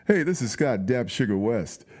Hey, this is Scott Dap Sugar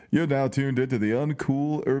West. You're now tuned into the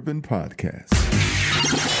Uncool Urban Podcast.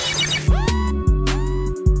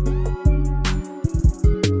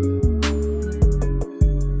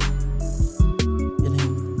 It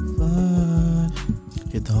ain't fun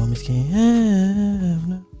if the homies can't have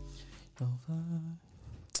none. No fun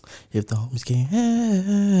if the homies can't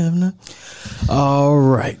have none. All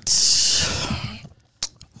right.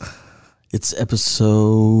 It's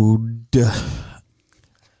episode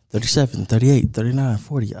 37, 38, 39,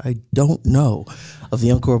 40. I don't know of the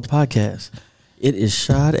Uncool Urban Podcast. It is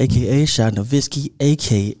Shad, a.k.a. Shad Nowitzki,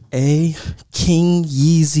 a.k.a. King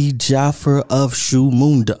Yeezy Jaffer of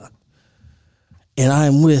Shumunda. And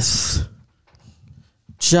I'm with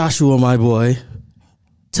Joshua, my boy.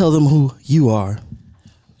 Tell them who you are.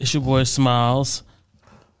 It's your boy Smiles,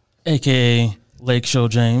 a.k.a. Lake Show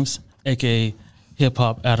James, a.k.a. Hip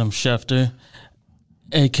Hop Adam Schefter,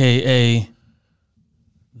 a.k.a.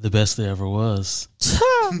 the best there ever was.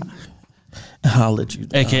 I'll let you.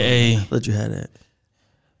 A.k.a. Let you have that.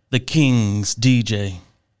 the King's DJ,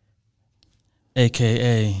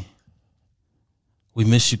 a.k.a. we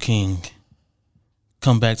miss you, King.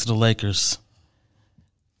 Come back to the Lakers,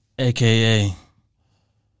 a.k.a.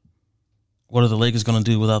 what are the Lakers going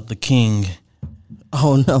to do without the King?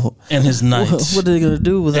 Oh, no. And his Knights. What are they going to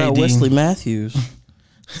do without AD. Wesley Matthews?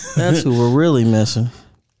 That's who we're really missing.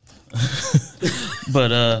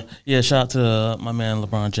 But yeah, shout out to my man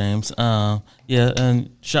LeBron James. Yeah, and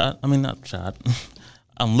not shot.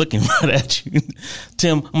 I'm looking right at you,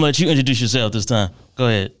 Tim. I'm gonna let you introduce yourself this time. Go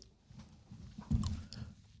ahead.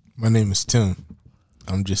 My name is Tim.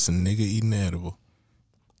 I'm just a nigga eating an edible.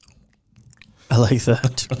 I like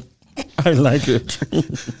that. I like it.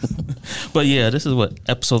 But yeah, this is what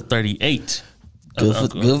episode 38. Good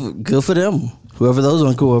for them. Whoever those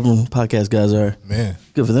Uncool Urban Podcast guys are. Man.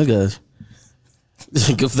 Good for them guys.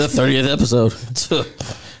 Good for that 30th episode.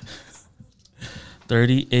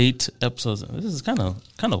 38 episodes. This is kind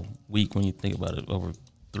of weak when you think about it. Over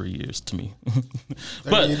 3 years to me.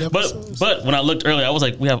 but when I looked earlier, I was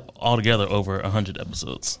like, we have altogether over 100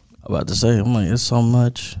 episodes. I'm about to say, I'm like, it's so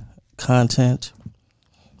much content,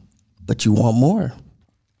 but you want more.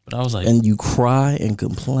 But I was like, and you cry and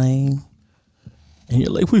complain, and you're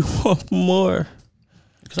like, we want more.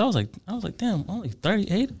 Because I was like, damn, only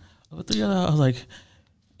 38 over 3 hours. I was like,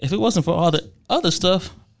 if it wasn't for all the other stuff,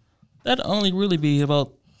 that'd only really be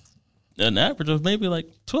about an average of maybe like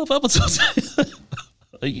 12 episodes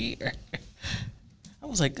a year. I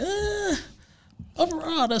was like,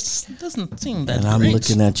 overall, that doesn't seem that and great. I'm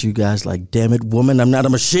looking at you guys like, damn it, woman, I'm not a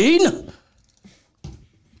machine.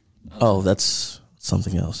 Oh, that's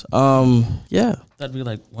something else. Yeah. That'd be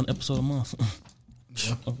like one episode a month.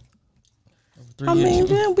 over 3 I years. mean,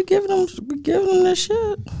 damn, we giving them this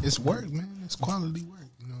shit. It's work, man. It's quality work.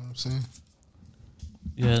 You know what I'm saying?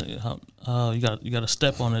 Yeah, you got to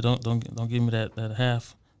step on it. Don't give me that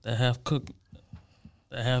half cooked,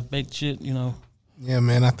 that half baked shit. You know. Yeah,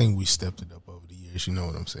 man. I think we stepped it up over the years. You know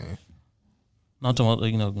what I'm saying? No, I'm talking about,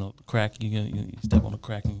 you know, crack. You step on the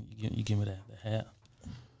crack and you give me that half.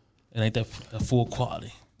 It ain't that full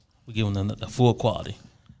quality. We giving them the full quality.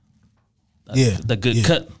 The good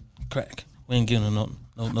cut crack. We ain't giving them no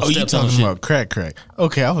Oh, you steps on talking shit. about crack?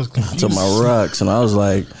 Okay, I was confused. To my rocks, and I was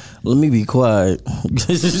like, let me be quiet.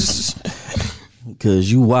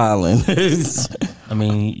 Because you wildin'. I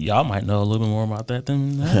mean, y'all might know a little bit more about that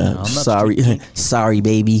than that. Sorry,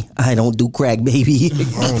 baby. I don't do crack, baby. I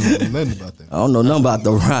don't know nothing about that. I don't know nothing about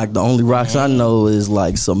the rock. The only rocks I know is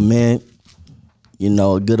like cement, you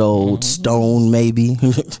know, a good old stone, maybe.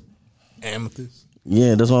 Amethyst.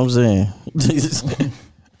 Yeah, that's what I'm saying.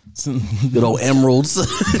 Good old emeralds.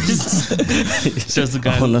 Says the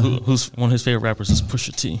guy who's one of his favorite rappers is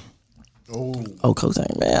Pusha T. Oh, cocaine,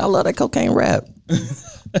 man. I love that cocaine rap.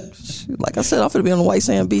 Like I said, I'm finna be on the white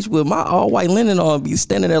sand beach with my all white linen on, be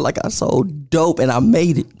standing there like I so dope and I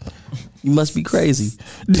made it. You must be crazy.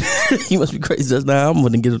 You must be crazy. That's now I'm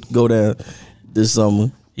gonna go down this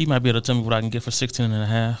summer. He might be able to tell me what I can get for 16 and a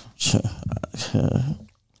half.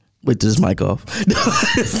 Wait till this mic off.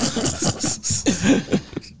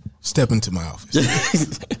 Step into my office.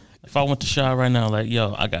 If I went to Shaw right now, like,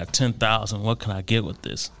 yo, I got 10,000. What can I get with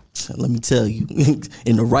this? Let me tell you,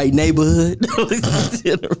 in the right neighborhood,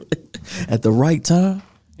 at the right time.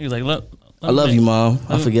 He was like, look, I love you, Mom.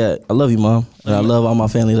 I forget. I love you, Mom. And I love all my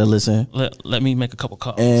family that listen. Let me make a couple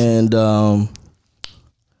calls. And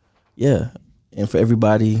yeah, and for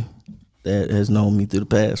everybody that has known me through the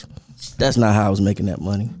past, that's not how I was making that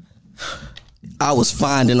money. I was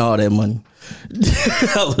finding all that money.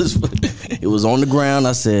 It was on the ground.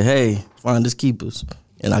 I said, hey, find us keepers.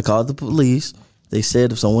 And I called the police. They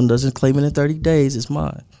said if someone doesn't claim it in 30 days, it's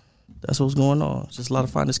mine. That's what's going on. It's just a lot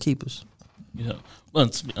of finders keepers. Yeah.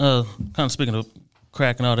 But kind of speaking of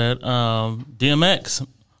crack and all that, DMX.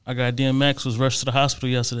 Our guy DMX was rushed to the hospital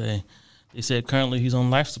yesterday. They said currently he's on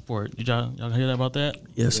life support. Did y'all hear that about that?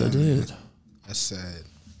 Yes, I did. That's sad.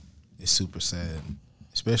 It's super sad,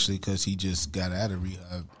 especially because he just got out of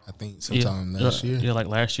rehab. I think sometime last year. Yeah, like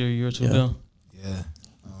last year, a year or two ago. Yeah.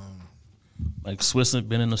 Like Swiss had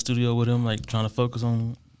been in the studio with him, like trying to focus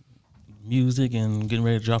on music and getting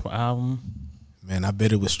ready to drop an album. Man, I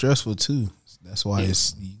bet it was stressful too. That's why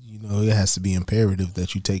it's it has to be imperative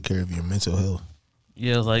that you take care of your mental health.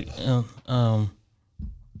 Yeah, like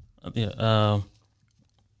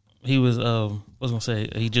he was gonna say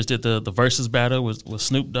he just did the versus battle with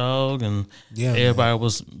Snoop Dogg, and everybody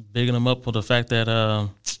was bigging him up for the fact that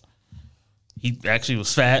he actually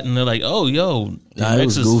was fat, and they're like, "Oh, yo, it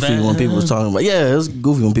was goofy fat. when people was talking about. Yeah, it was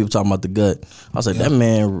goofy when people talking about the gut. I was like, that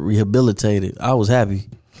man rehabilitated. I was happy.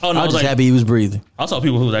 Oh, no, I was just happy he was breathing. I saw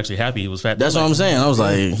people who was actually happy he was fat. That's what I'm saying. I was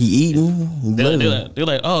like, he eating. He they're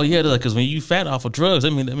like, oh yeah, because when you fat off of drugs,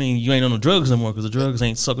 I mean, you ain't on the drugs anymore because the drugs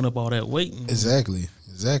ain't sucking up all that weight. Exactly,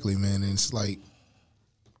 man. And it's like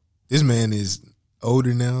this man is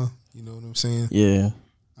older now. You know what I'm saying? Yeah.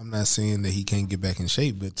 I'm not saying that he can't get back in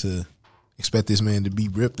shape, but to expect this man to be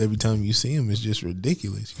ripped every time you see him is just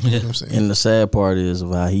ridiculous. You know what I'm saying? And the sad part is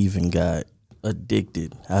of how he even got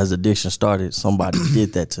addicted. How his addiction started. Somebody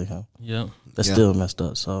did that to him. Yeah. That's still messed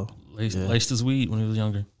up. So laced his weed when he was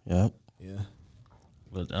younger. Yeah. Yeah.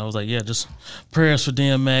 But I was like, yeah, just prayers for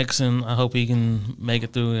DMX, and I hope he can make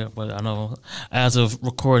it through it. But I know as of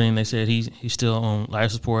recording, they said he's still on life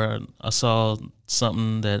support. I saw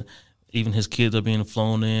something that even his kids are being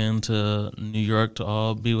flown in to New York to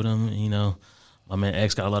all be with him. You know, my man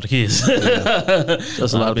X got a lot of kids.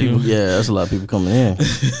 That's a lot of people. Yeah, that's a lot of people coming in.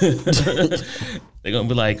 They're going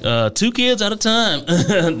to be like, 2 kids at a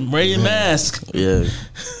time. Wear your mask. Yeah.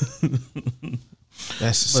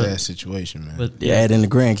 That's a sad situation, man. But Add in the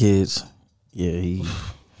grandkids. Yeah,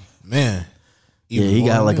 man. He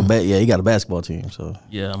got like he got a basketball team, so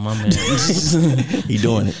yeah, my man. he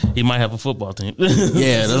doing it. He might have a football team.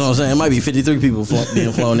 Yeah, that's what I'm saying. It might be 53 people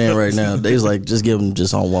being flown in right now. They was like, just give them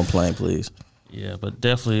just on one plane, please. Yeah, but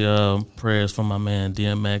definitely prayers for my man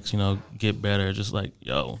DMX. You know, get better. Just like,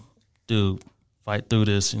 yo, dude, fight through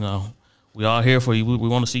this. You know, we all here for you. We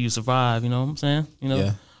want to see you survive. You know what I'm saying? You know,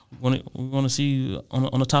 yeah. we want to see you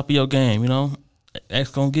on the top of your game. You know,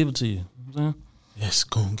 X gonna give it to you. You know what I'm saying? Yes,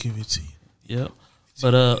 gonna give it to you. Yep.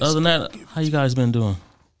 But other than that, how you guys been doing?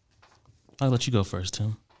 I'll let you go first,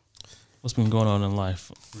 Tim. What's been going on in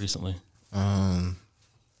life recently? A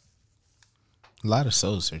lot of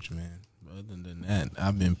soul searching, man. But other than that,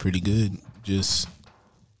 I've been pretty good. Just,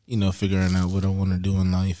 figuring out what I want to do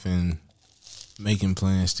in life and making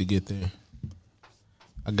plans to get there.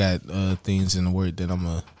 I got things in the work that I'm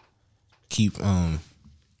gonna keep on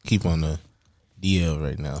the DL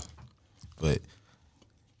right now, but.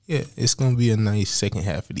 Yeah, it's going to be a nice second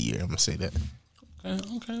half of the year. I'm going to say that.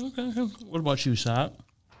 Okay. What about you, Saad?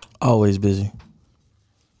 Always busy.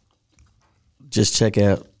 Just check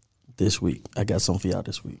out this week. I got something for y'all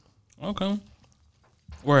this week. Okay.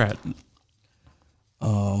 Where at?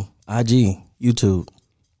 IG, YouTube.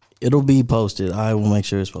 It'll be posted. I will make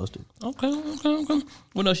sure it's posted. Okay.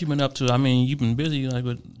 What else you been up to? I mean, you've been busy like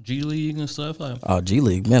with G League and stuff. G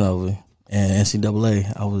League been over, and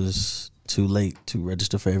NCAA. I was too late to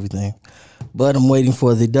register for everything, but I'm waiting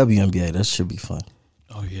for the WNBA. That should be fun.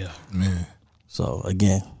 Oh yeah, man. So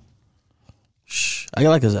again, I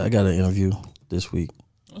got an interview this week.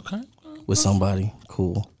 Okay. With somebody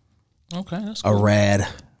cool. Okay, that's cool. A rad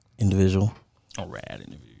individual.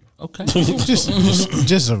 Okay.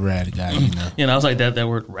 just a rad guy, You know, I was like that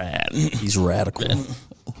word rad. He's radical.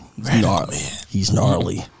 He's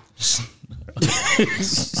gnarly.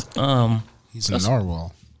 He's a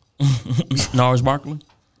narwhal. Nars Barkley?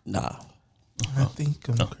 Nah. I think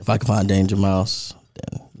if I can find Danger Mouse,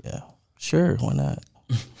 then yeah. Sure, why not?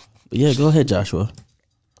 But yeah, go ahead, Joshua.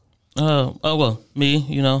 Well, me,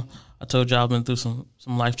 I told you I've been through some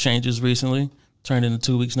life changes recently. Turned in a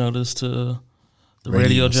 2 weeks notice to the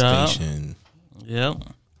radio job. Station. Yep.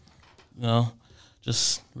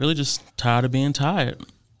 Just tired of being tired.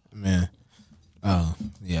 Man. Oh,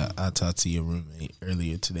 yeah, I talked to your roommate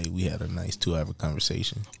earlier today. We had a nice 2-hour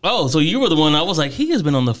conversation. Oh, so you were the one. I was like, he has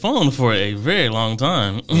been on the phone for a very long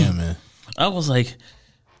time. Yeah, man. I was like,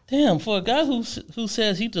 damn, for a guy who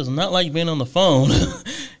says he does not like being on the phone,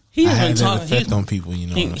 he has been talking. Effect on people,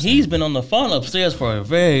 He's been on the phone upstairs for a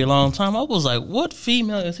very long time. I was like, what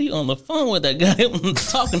female is he on the phone with that guy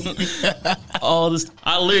talking all this?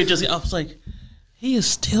 I was like, he is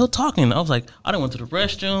still talking. I was like, I done went to the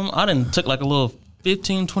restroom. I done took like a little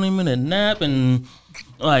 15, 20-minute nap, and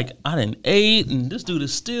like I done ate, and this dude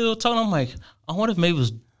is still talking. I'm like, I wonder if maybe it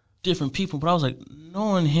was different people, but I was like,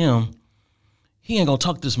 knowing him, he ain't gonna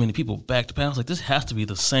talk to this many people back to back. I was like, this has to be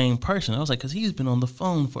the same person. I was like, because he's been on the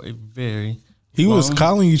phone for a very He long. was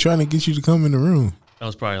calling you, trying to get you to come in the room. That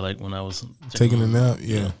was probably like when I was Taking a nap,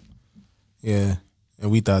 yeah.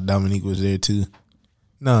 And we thought Dominique was there too.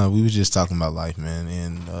 No, we was just talking about life, man,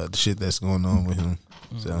 and the shit that's going on with him.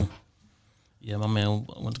 So, yeah, my man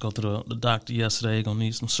went to go to the doctor yesterday. Gonna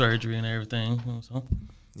need some surgery and everything. So,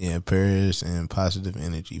 yeah, prayers and positive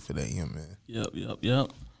energy for that young man.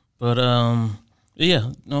 Yep. But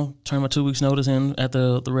yeah, no, turned my 2 weeks notice in at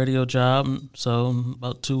the radio job. So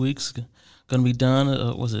about 2 weeks, gonna be done.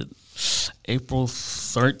 Was it April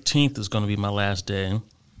 13th is gonna be my last day.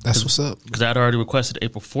 That's what's up. Because I'd already requested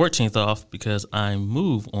April 14th off because I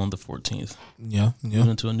move on the 14th. Yeah. Moving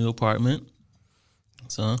into a new apartment.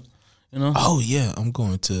 So, you know. Oh yeah, I'm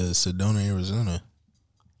going to Sedona, Arizona.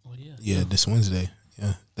 Oh, yeah. Yeah, this Wednesday.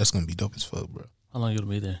 Yeah, that's gonna be dope as fuck, bro. How long you gonna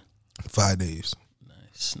be there? 5 days.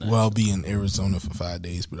 Nice. Well, I'll be in Arizona for 5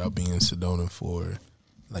 days, but I'll be in Sedona for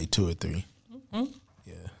like 2 or 3. Mm-hmm.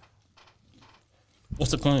 Yeah. What's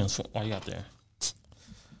the plans while you out there?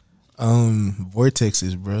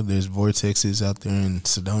 Vortexes, bro. There's vortexes out there in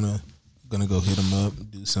Sedona. Gonna go hit them up,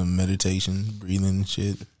 do some meditation, breathing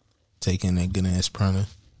shit, taking that good ass prana.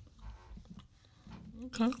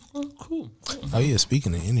 Okay, cool. Oh yeah,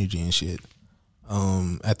 speaking of energy and shit,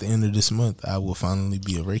 at the end of this month, I will finally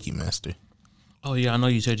be a Reiki master. Oh yeah, I know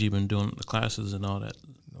you said you've been doing the classes and all that.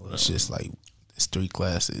 No, it's just like it's 3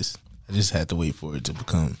 classes. I just had to wait for it to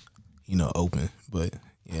become, open. But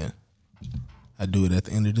yeah, I do it at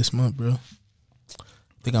the end of this month, bro.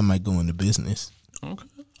 I think I might go into business. Okay.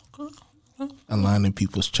 Aligning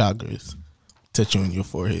people's chakras, touching on your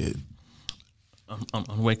forehead.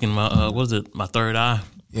 I'm waking my my third eye.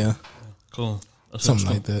 Yeah, Cool. That's something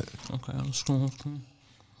like that. Okay, that's cool.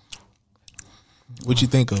 What you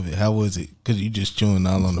think of it? How was it? Because you just chewing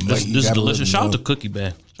all on the mic. This You is gotta let delicious. them Shout out know. to Cookie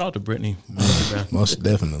Bear. Shout out to Brittany. Cookie Bear. Most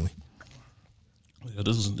definitely. Yeah,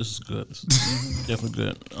 this is good. This is definitely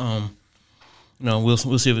good. We'll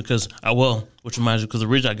see if because which reminds me because the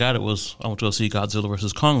reason I got it was I went to go see Godzilla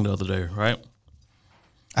versus Kong the other day, right?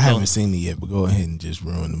 I haven't seen it yet, but go ahead and just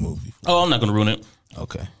ruin the movie. Oh, I'm not gonna ruin it.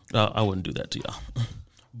 Okay. I wouldn't do that to y'all.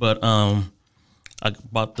 But I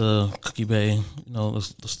bought the Cookie Bay,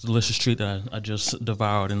 this delicious treat that I just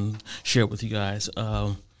devoured and shared with you guys.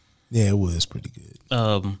 Yeah, it was pretty good.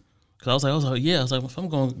 Because I was like, if I'm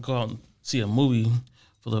going to go out and see a movie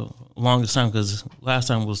for the longest time, because last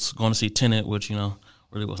time was going to see Tenet, which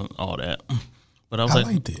really wasn't all that. But I was I like,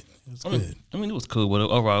 liked it. It was good. I mean, it was cool, but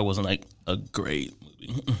overall, it wasn't like a great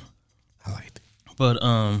movie. I liked it. But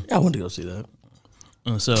Yeah, I went to go see that.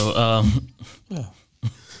 and so Yeah.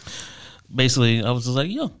 basically, I was just like,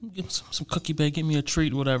 give me some Cookie Bay, give me a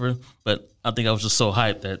treat, whatever. But I think I was just so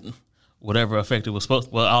hyped that whatever effect it was supposed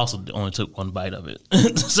to, well, I also only took one bite of it.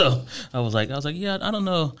 So I was like, yeah, I don't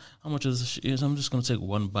know how much this is. I'm just going to take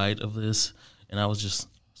one bite of this. And I was just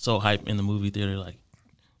so hyped in the movie theater, like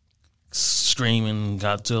screaming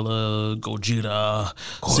Godzilla, Gogeta,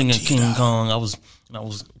 singing King Kong. I was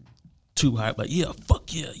too hyped, like, yeah, fuck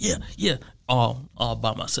yeah, all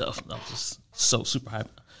by myself. I was just so super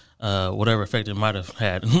hyped. Whatever effect it might have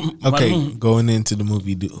had. Okay, going into the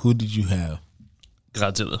movie, who did you have?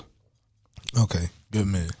 Godzilla. Okay, good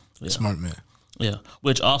man. Smart man. Yeah,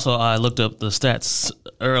 which also I looked up the stats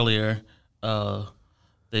earlier.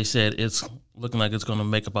 They said it's looking like it's going to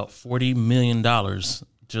make about $40 million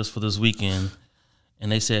just for this weekend.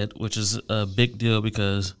 And they said, which is a big deal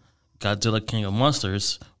because Godzilla King of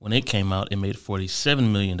Monsters, when it came out, it made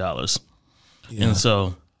 $47 million. Yeah. And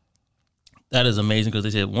so that is amazing because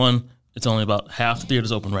they said, 1, it's only about half the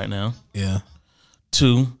theaters open right now. Yeah.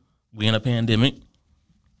 2, we in a pandemic.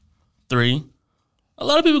 3, a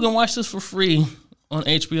lot of people can watch this for free on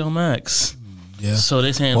HBO Max. Yeah. So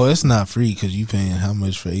they saying, Well, it's not free because you paying how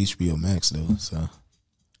much for HBO Max though? So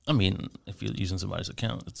I mean, if you're using somebody's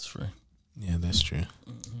account, it's free. yeah, that's true.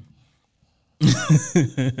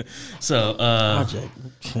 So Hijack.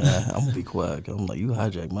 I'm gonna be quiet. 'Cause I'm like, you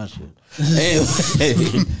hijack my shit.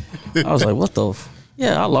 Anyway, I was like, what the?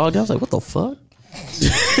 I logged in. I was like, what the fuck?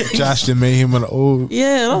 Josh done made him an old.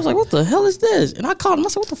 Yeah, and I was like, what the hell is this? And I called him. I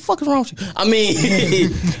said, what the fuck is wrong with you? I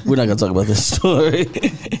mean, we're not gonna talk about this story.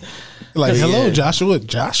 Like, hello, Yeah. Joshua.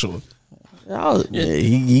 Joshua.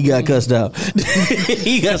 He got cussed out.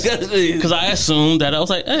 He got cussed out. Because I assumed that I was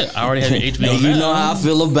like, hey, I already have HBO. And you know how I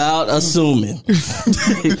feel about assuming.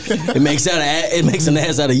 It makes an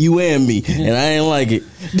ass out of you and me, and I ain't like it.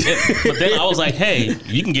 But then I was like, hey,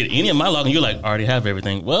 you can get any of my login. You're like, I already have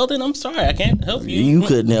everything. Well, then I'm sorry, I can't help you. You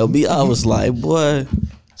couldn't help me. I was like, boy.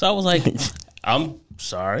 So I was like, I'm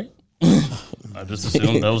sorry. I just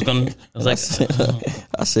assumed that was gonna. I was like,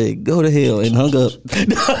 I said, go to hell, and hung up.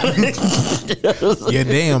 You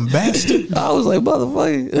damn bastard. I was like,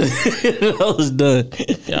 motherfucker. I was done.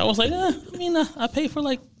 yeah, I was like, I mean, I pay for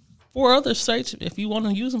like 4 other sites if you want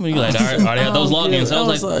to use them. And you're like, I already have those logins. So I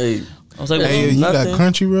was like, Hey, well, you got nothing.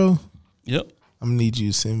 Crunchyroll? yep. I'm gonna need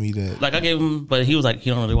you to send me that. Like I gave him, but he was like, he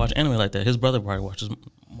don't really watch anime like that. His brother probably watches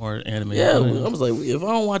more anime. Yeah, I was like, if I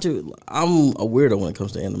don't watch it, I'm a weirdo when it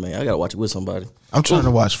comes to anime. I gotta watch it with somebody. I'm trying to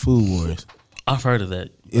watch Food Wars. I've heard of that.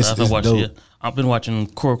 It's dope. Yeah, I've been watching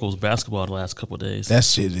Kurok's basketball the last couple of days.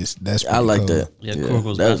 That's I pretty like cool. that. Yeah,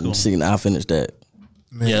 Kurok's basketball. See, now I finished that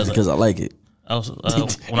Man, Yeah, because I like it. I was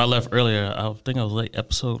when I left earlier. I think I was like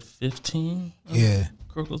episode 15. yeah.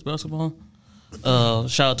 Kurok's basketball.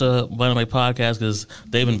 Shout out to One of my podcasts because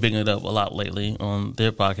they've been bigging it up a lot lately on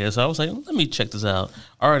their podcast. So I was like, let me check this out.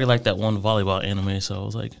 I already like that one volleyball anime, so I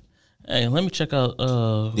was like, hey, let me check out.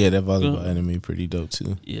 Yeah, that volleyball anime pretty dope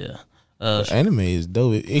too. Yeah. Anime is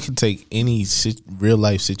dope. It can take any real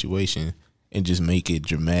life situation and just make it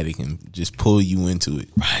dramatic and just pull you into it.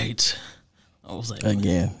 Right. I was like,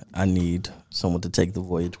 Again, I need someone to take the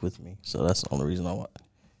voyage with me, so that's the only reason I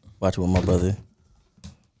watch it with my brother,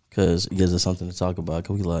 because it gives us something to talk about.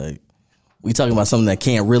 Cause we talking about something that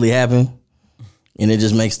can't really happen, and it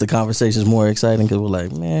just makes the conversations more exciting. Cause we're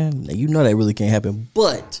like, man, you know that really can't happen,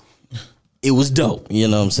 but it was dope. You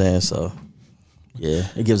know what I'm saying? So yeah,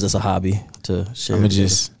 it gives us a hobby to share. I'm gonna together.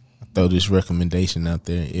 just throw this recommendation out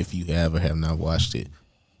there if you have or have not watched it.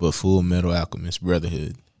 But Full Metal Alchemist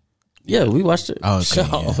Brotherhood. Yeah, we watched it. Oh, okay,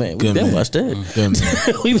 Oh yeah. man, Good we've been man. watched that. Good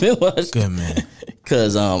man. We've been watched. Good man.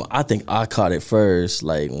 Cause I think I caught it first,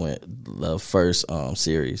 like when the first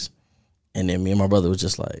series, and then me and my brother was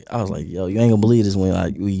just like, I was like, yo, you ain't gonna believe this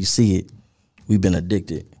when you see it. We've been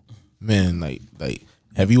addicted. Man, like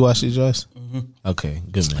have you watched it, Josh? Mm-hmm. Okay,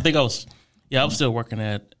 good I man. think I was still working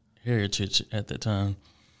at Heritage at that time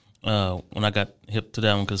when I got hip to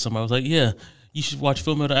that one because somebody was like, yeah, you should watch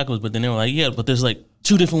Full Metal Alchemist, but then they were like, yeah, but there's like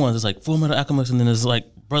 2 different ones. It's like Full Metal Alchemist and then there's like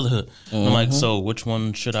Brotherhood. And I'm like, so which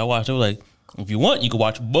one should I watch? They were like, if you want, you can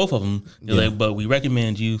watch both of them. They're like, but we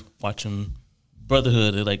recommend you watching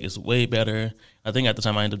Brotherhood. They're like, it's way better. I think at the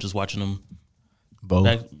time I ended up just watching them Both.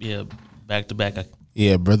 back to back.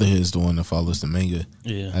 Yeah, Brotherhood is the one that follows the manga.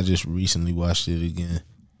 Yeah. I just recently watched it again,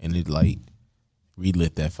 and it like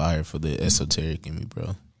relit that fire for the esoteric in me,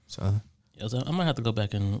 bro. So, Yeah, so I might have to go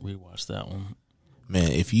back and rewatch that one.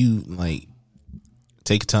 man, if you like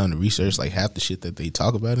take time to research like half the shit that they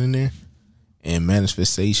talk about in there, and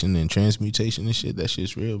manifestation and transmutation and shit, that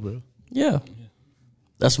shit's real, bro. Yeah,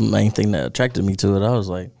 that's the main thing that attracted me to it. I was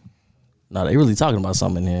like, no, they really talking about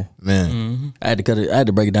something in here. Man, I had to cut it. I had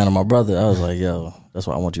to break it down to my brother. I was like, yo, that's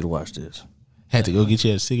why I want you to watch this. had to go get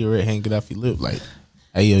you a cigarette, hang it off your lip, like,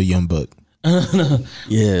 hey yo, young buck.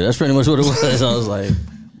 Yeah, that's pretty much what it was. I was like,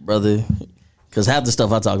 brother, because half the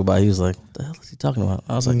stuff I talk about, he was like, what the hell is he talking about?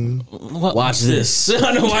 I was like, watch this.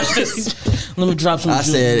 I know, watch this. Let me drop some. I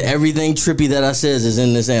said everything trippy that I says is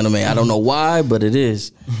in this anime. I don't know why, but it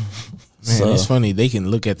is. Man, it's funny. They can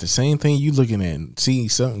look at the same thing you looking at and see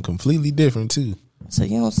something completely different too. So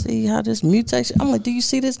you don't see how this mutation? I'm like, do you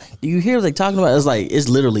see this? Do you hear what they talking about? It's like it's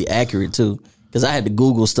literally accurate too. Because I had to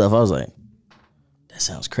Google stuff. I was like, that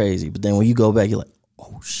sounds crazy. But then when you go back, you're like,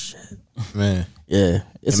 oh shit. Man, Yeah,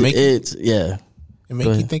 It make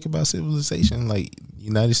you think about civilization, like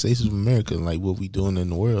United States of America, like what we doing in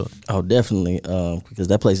the world. Oh, definitely. Because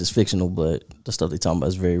that place is fictional, but the stuff they talking about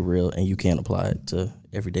is very real, and you can apply it to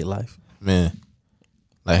everyday life. Man,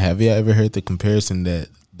 like, have you ever heard the comparison that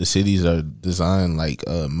the cities are designed like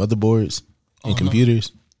motherboards and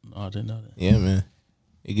computers? No, I didn't know that. Yeah, man.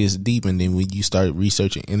 It gets deep, and then when you start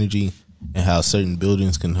researching energy and how certain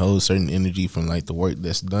buildings can hold certain energy from like the work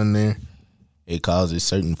that's done there, it causes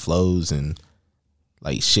certain flows and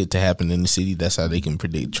like shit to happen in the city. That's how they can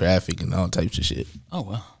predict traffic and all types of shit. Oh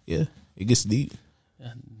wow. Yeah, it gets deep.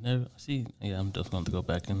 Yeah, never see. Yeah, I'm definitely going to go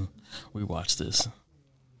back and rewatch this.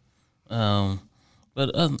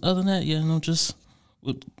 But other than that, yeah, just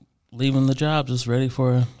leaving the job, just ready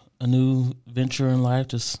for a new venture in life.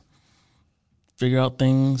 Just figure out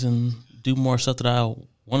things and do more stuff that I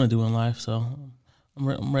want to do in life. So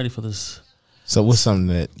I'm ready for this. So what's something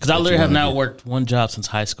that? Because I literally have not worked one job since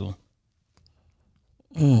high school.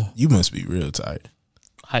 You must be real tired.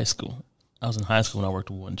 High school. I was in high school when I worked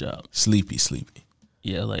with one job. Sleepy.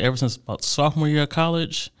 Yeah, like ever since about sophomore year of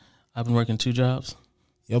college, I've been working 2 jobs.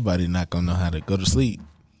 Your body not gonna know how to go to sleep.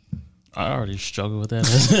 I already struggle with that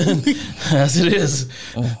as it is.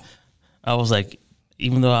 I was like,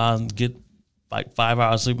 even though I get like 5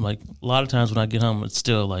 hours sleep, like a lot of times when I get home, it's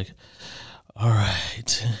still like, all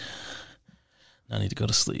right, I need to go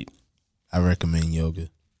to sleep. I recommend yoga.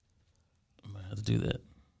 I might have to do that.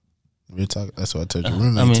 Real talk. That's what I told your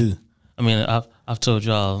roommate too. I mean, I've told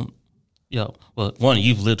y'all, well, one,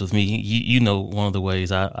 you've lived with me. You know one of the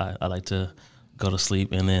ways I like to go to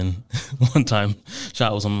sleep. And then one time,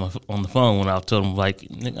 Shot was on the phone when I told him, like,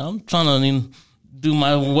 I'm trying to do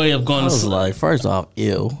my way of going I to was sleep. like, first off,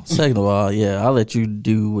 ill. Second of all, yeah, I'll let you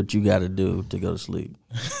do what you got to do to go to sleep.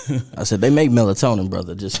 I said, they make melatonin,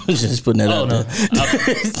 brother. Just putting that out there.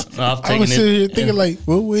 I've I taken was sitting here it. thinking like,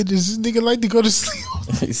 what way does this nigga like to go to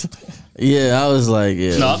sleep? Yeah, I was like,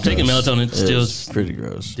 yeah. No, I've taken melatonin. It Still was pretty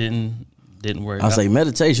gross. didn't work. I was like,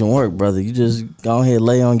 meditation work, brother. You just go ahead,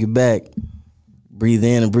 lay on your back, breathe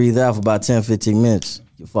in and breathe out for about 10, 15 minutes.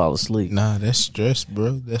 You fall asleep. Nah, that's stress,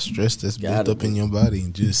 bro. That's stress that's built Gotta up in be. your body.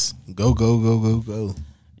 And just go.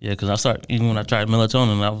 Yeah, because even when I tried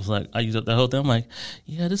melatonin, I was like, I used up the whole thing. I'm like,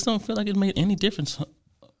 yeah, this don't feel like it made any difference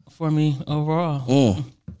for me overall.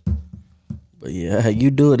 But yeah, how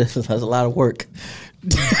you do it, that's a lot of work.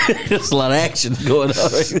 There's a lot of action going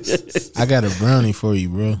on right there. I got a brownie for you,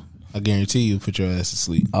 bro. I guarantee you put your ass to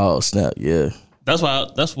sleep. Oh, snap, yeah. That's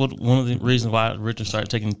one of the reasons why Richard started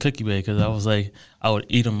taking Cookie Bay, because I was like, I would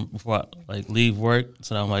eat them before I like leave work.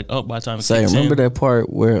 So I'm like, oh, by the time it Say, kicks remember in, that part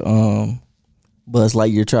where Buzz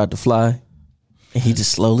Lightyear tried to fly and he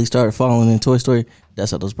just slowly started falling in Toy Story? That's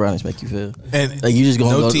how those brownies make you feel. And Like you just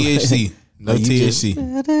gonna no go THC. No Like, you just-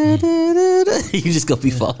 THC. you just gonna be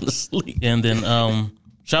falling asleep. And then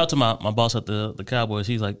shout out to my boss at the Cowboys.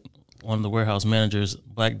 He's like one of the warehouse managers,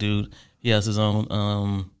 black dude. He has his own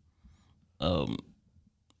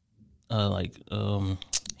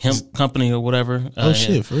hemp company or whatever. Oh,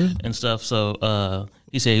 shit, for real? And stuff. So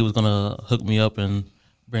he said he was gonna hook me up and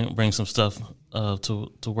bring some stuff to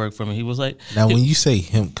work for me. He was like, Now, when you say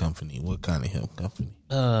hemp company, what kind of hemp company?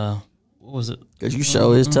 what was it? Cause you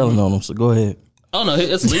show is telling on them, so go ahead. Oh no,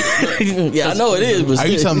 it's legal. Yeah, I know it is, but Are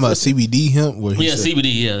you still. talking about CBD hemp? Where he Yeah, said-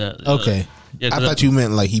 CBD. Yeah. That, Okay. yeah, I thought you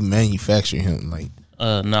meant like he manufactured hemp. Like,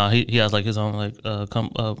 No, he has like his own like I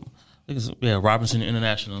think it's Robinson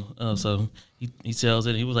International. So he sells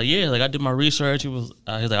it. He was like, yeah, like I did my research. He's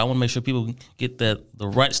like, I want to make sure people get the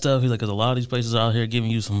right stuff. He's like, because a lot of these places out here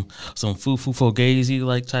giving you some foo fugazi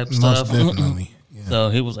like type most stuff. definitely. Yeah. So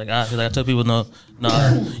he was like, I tell people, no,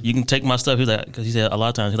 you can take my stuff. He's like, because he said a lot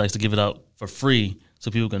of times he likes to give it out for free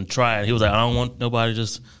so people can try it. He was like, I don't want nobody to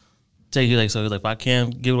just take it. Like, so he's like, if I can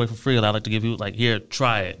give it away for free, I like to give you like, here,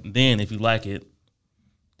 try it. Then if you like it,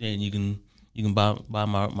 then you can buy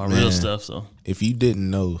my real Man. stuff. So If you didn't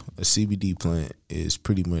know, a CBD plant is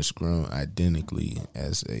pretty much grown identically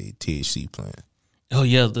as a THC plant. oh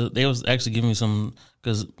yeah, they was actually giving me some,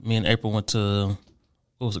 because me and April went to,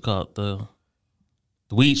 what was it called, the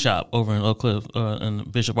weed shop over in Oak Cliff in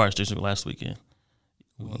Bishop Arts District last weekend.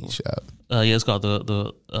 Weed shop. Yeah, it's called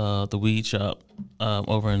the weed shop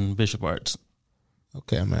over in Bishop Arts.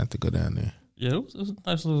 Okay, I'm gonna have to go down there. Yeah, it was a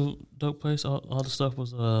nice little dope place. All the stuff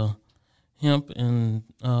was hemp and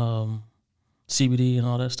CBD and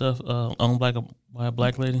all that stuff. Owned by a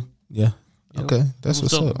black lady. Yeah. Yeah, Okay, that's it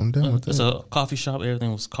was what's dope. up. I'm down with It's that. a coffee shop.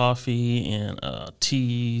 Everything was coffee and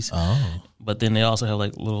teas. Oh, But then they also have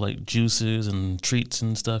like little like juices and treats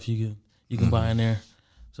and stuff you can buy in there.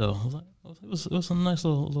 So it was a nice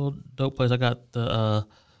little dope place. I got the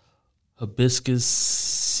hibiscus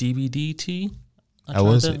CBD tea. How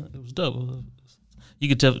was tried it? that. It was dope. You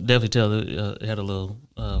could definitely tell that it had a little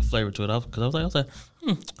flavor to it. Because I was like,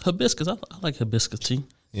 hibiscus. I like hibiscus tea.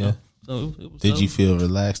 yeah. So it was Did dope. you feel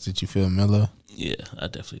relaxed? Did you feel mellow? Yeah, I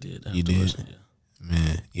definitely did. You did? afterwards.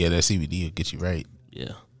 Man, yeah, that CBD will get you right.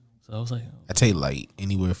 Yeah. So I was like, I take like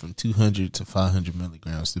anywhere from 200 to 500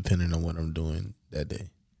 milligrams, depending on what I'm doing that day.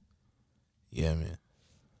 Yeah, man.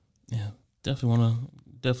 yeah,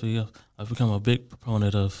 definitely. I've become a big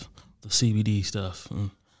proponent of the CBD stuff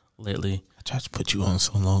lately. I tried to put you on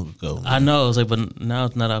so long ago. Man. I know. It's like, but now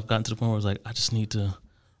that I've gotten to the point where it's like, I just need to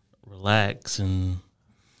relax and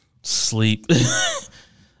sleep.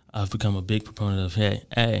 I've become a big proponent of,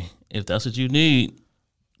 hey, if that's what you need,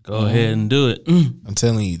 go ahead and do it. I'm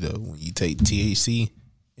telling you though, when you take THC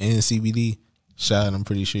and CBD, shot, I'm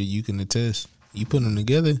pretty sure you can attest. You put them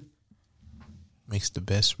together, makes the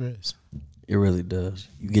best rest. It really does.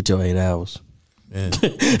 You get your 8 hours. Man,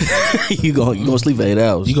 you gonna sleep 8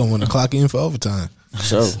 hours. you gonna want to clock in for overtime.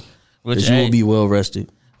 So, Which you will be well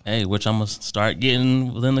rested. Hey, which I'm gonna start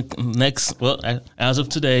getting within the next. Well, as of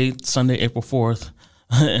today, Sunday, April 4th,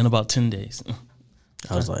 in about 10 days.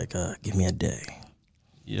 I was like, give me a day.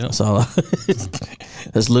 Yeah, That's all.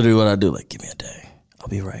 That's literally what I do. Like, give me a day. I'll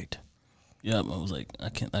be right. yeah. I was like, I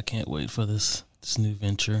can't wait for this new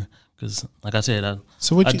venture because, like I said,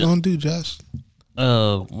 So what I you did- gonna do, Josh?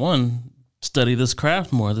 one, study this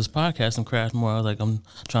craft more, this podcasting craft more. I was like, I'm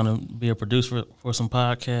trying to be a producer for some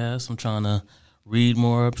podcasts. I'm trying to read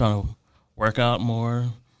more. I'm trying to work out more,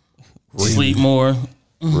 sleep more.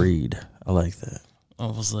 Read. I like that. I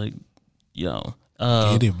was like, yo.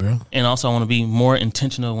 Get it, bro. And also, I want to be more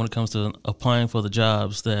intentional when it comes to applying for the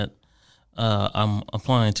jobs that I'm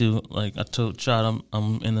applying to. Like I told Chad,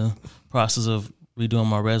 I'm in the process of redoing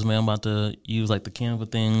my resume. I'm about to use like the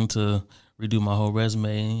Canva thing to redo my whole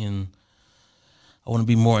resume, and I want to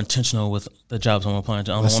be more intentional with the jobs I'm applying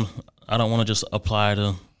to. I don't want to just apply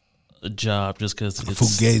to a job just because it's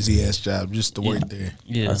Fugazi ass job just to work there.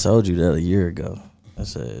 yeah. I told you that a year ago. I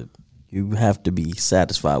said you have to be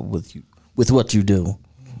satisfied with what you do.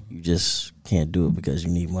 You just can't do it because you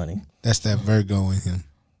need money. That's that Virgo in him.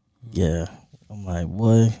 Yeah. I'm like,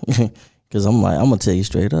 what? Because I'm gonna tell you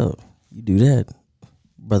straight up. You do that,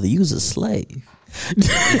 brother. You's a slave.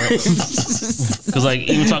 Because like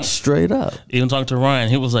Straight up. even talking to Ryan,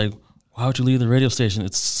 he was like, "Why would you leave the radio station?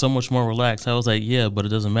 It's so much more relaxed." I was like, "Yeah, but it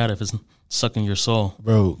doesn't matter if it's sucking your soul."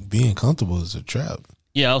 Bro, being comfortable is a trap.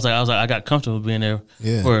 Yeah, I was like, I got comfortable being there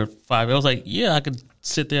Yeah. for 5 years. I was like, yeah, I could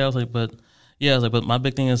sit there. I was like, but my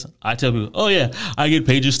big thing is I tell people, oh yeah, I get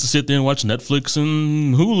paid just to sit there and watch Netflix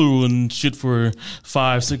and Hulu and shit for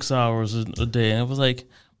 5-6 hours a day. And I was like,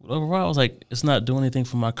 overall, I was like, it's not doing anything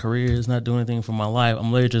for my career. It's not doing anything for my life.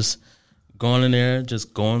 I'm literally just going in there,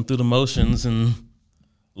 just going through the motions and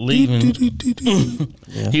leaving.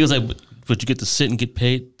 He was like, but you get to sit and get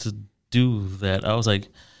paid to do that. I was like,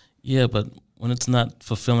 yeah, but when it's not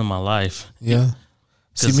fulfilling my life. Yeah.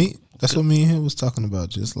 See 'Cause- me, that's what me and him was talking about,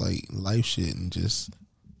 just like life shit and just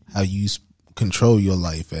how you control your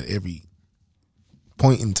life at every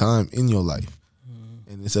point in time in your life.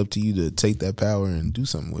 And it's up to you to take that power and do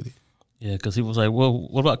something with it. Yeah, because he was like, well,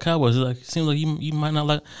 what about Cowboys? He's like, it seems like you might not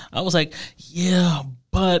like. I was like, yeah,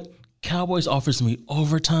 but Cowboys offers me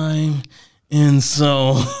overtime. And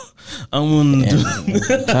so I'm going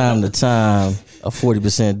to Time to time, a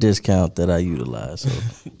 40% discount that I utilize. So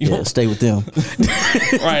yeah, stay with them.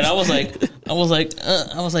 right. I was like,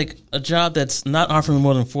 a job that's not offering me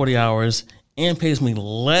more than 40 hours and pays me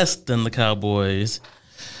less than the Cowboys.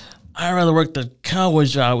 I'd rather work the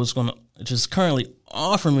Cowboys job, which is currently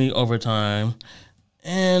offering me overtime,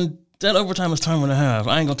 and that overtime is time and a half.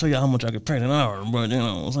 I ain't gonna tell you how much I get paid an hour, but you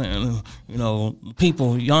know what I'm saying. You know,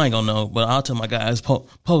 people, y'all ain't gonna know, but I'll tell my guys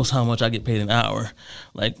post how much I get paid an hour.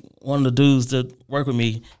 Like one of the dudes that work with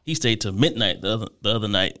me, he stayed till midnight the other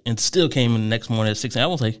night and still came in the next morning at 6 a.m. I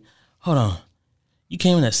was like, hold on, you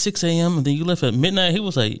came in at 6 a.m. and then you left at midnight? He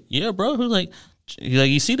was like, yeah, bro. He was like,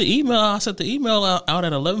 you see the email? I sent the email out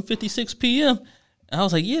at 11:56 p.m. I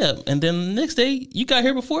was like, yeah. And then the next day, you got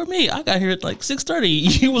here before me. I got here at like 6:30.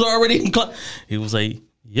 He was already in class. He was like,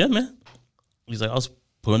 yeah, man. He's like, I was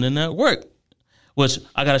putting in that work. Which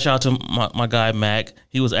I got to shout out to my guy, Mac.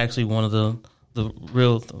 He was actually one of the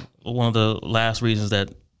last reasons that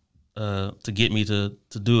to get me to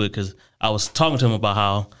do it, because I was talking to him about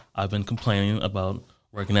how I've been complaining about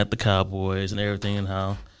working at the Cowboys and everything, and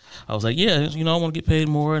how I was like, yeah, you know, I want to get paid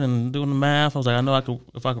more, and doing the math. I was like, I know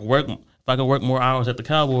if I could work more hours at the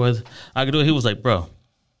Cowboys, I could do it. He was like, bro,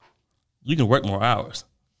 you can work more hours.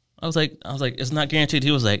 I was like, it's not guaranteed.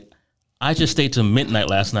 He was like, I just stayed till midnight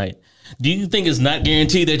last night. Do you think it's not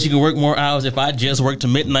guaranteed that you can work more hours if I just worked to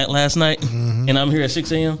midnight last night and I'm here at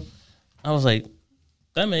 6 a.m.? I was like,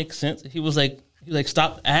 that makes sense. He was like,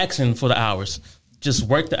 stop asking for the hours. Just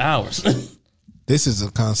work the hours. This is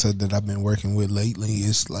a concept that I've been working with lately.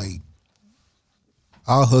 It's like,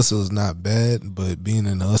 our hustle is not bad, but being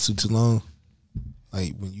in the hustle too long,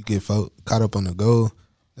 like when you get caught up on the goal,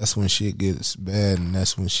 that's when shit gets bad, and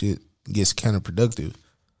that's when shit gets counterproductive.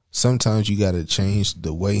 Sometimes you got to change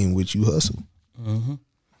the way in which you hustle.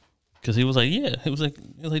 Because he was like, yeah. He was like,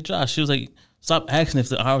 Josh. He was like, stop asking if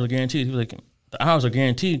the hours are guaranteed. He was like, the hours are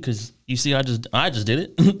guaranteed because you see, I just did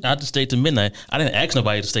it. I just stayed to midnight. I didn't ask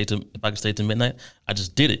nobody if I could stay to midnight. I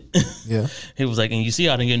just did it. Yeah. He was like, and you see,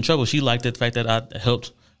 I didn't get in trouble. She liked the fact that I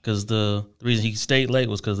helped, because the reason he stayed late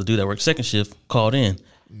was because the dude that worked second shift called in.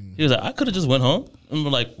 He was like, I could have just went home. And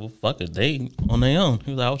we're like, well, fuck it, they on their own.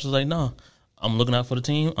 He was like, I was just like, no, I'm looking out for the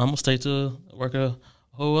team. I'm gonna stay to work a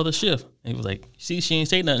whole other shift. And he was like, see, she ain't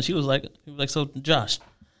say nothing. He was like, so Josh,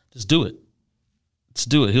 just do it. Let's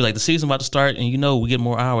do it. He was like, the season about to start, and we get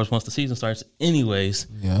more hours once the season starts anyways.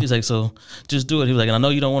 Yeah. He's like, so just do it. He was like, and I know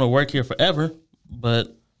you don't want to work here forever,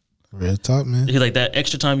 but real talk, man. he's like, that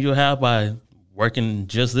extra time you'll have by working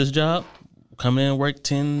just this job, coming in and work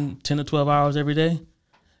 10 to 12 hours every day,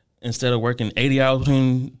 instead of working 80 hours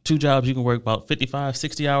between two jobs, you can work about 55,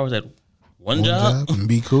 60 hours at one job and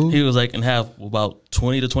be cool. He was like, and have about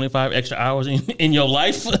 20 to 25 extra hours in your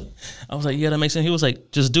life. I was like, yeah, that makes sense. He was like,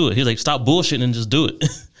 just do it. He was like, stop bullshitting and just do it.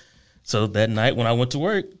 So that night when I went to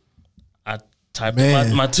work, I typed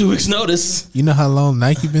in my 2 weeks notice. You know how long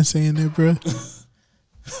Nike been saying that, bro?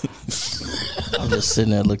 I'm just sitting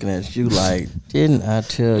there looking at you like, didn't I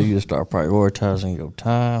tell you to start prioritizing your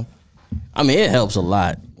time? I mean, it helps a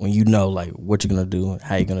lot when you know like what you're gonna do and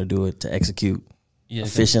how you're gonna do it to execute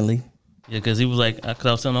efficiently. Yeah, because he was like, because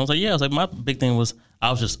I was telling him, I was like, yeah, I was like, my big thing was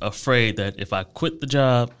I was just afraid that if I quit the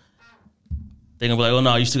job, they're gonna be like, oh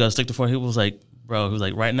no, you still gotta stick to 4. He was like, bro, he was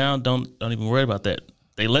like, right now, don't even worry about that.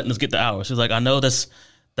 They letting us get the hours. He was like, I know that's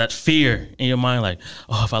that fear in your mind, like,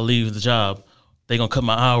 oh, if I leave the job, they gonna cut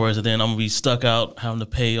my hours, and then I'm gonna be stuck out having to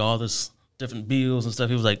pay all this different bills and stuff.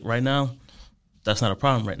 He was like, right now, that's not a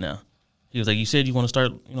problem right now. He was like, you said you want to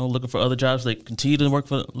start, looking for other jobs. Like, continue to look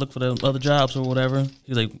for the other jobs or whatever. He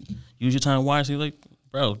was like, use your time wisely. He was like,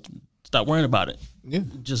 bro, stop worrying about it. Yeah,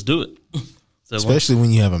 just do it. So especially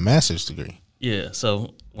when you have a master's degree. Yeah.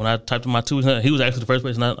 So when I typed in my 2 weeks, he was actually the first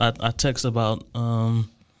person I texted about turning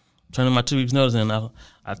in my 2 weeks notice, and I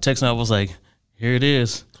texted him. I was like, here it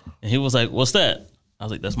is, and he was like, what's that? I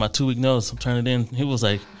was like, that's my 2 week notice. I'm turning it in. He was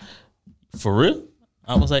like, for real?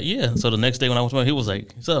 I was like, yeah. So the next day when I went to work, he was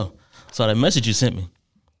like, so that message you sent me,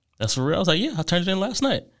 that's for real? I was like, yeah, I turned it in last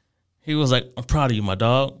night. He was like, I'm proud of you, my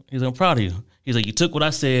dog. He's like, I'm proud of you. He's like, you took what I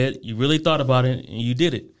said, you really thought about it, and you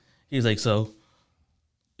did it. He's like, so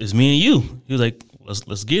it's me and you. He was like,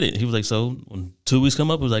 let's get it. He was like, so when 2 weeks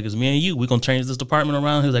come up, he was like, it's me and you. We're gonna change this department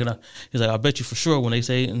around. He was like, I bet you for sure when they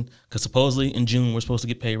say, because supposedly in June we're supposed to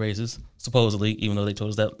get pay raises, supposedly, even though they told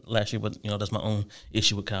us that last year, but that's my own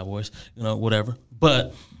issue with Cowboys, whatever.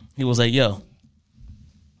 But he was like, yo,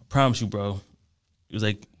 I promise you, bro. He was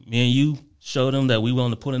like, me and you show them that we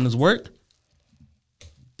willing to put in this work.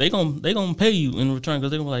 They gonna pay you in return,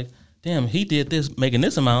 because they're gonna be like, damn, he did this, making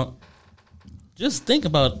this amount. Just think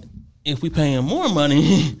about if we pay him more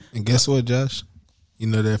money. And guess what, Josh?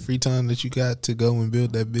 That free time that you got to go and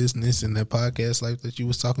build that business and that podcast life that you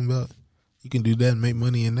was talking about, you can do that and make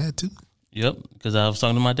money in that too. Yep, because I was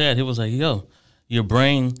talking to my dad. He was like, yo, your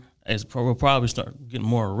brain will probably start getting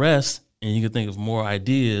more rest, and you can think of more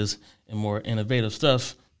ideas and more innovative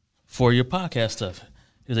stuff for your podcast stuff.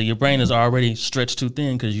 He's like, your brain is already stretched too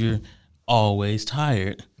thin because you're always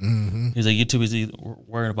tired. Mm-hmm. He's like, you're too busy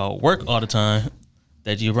worrying about work all the time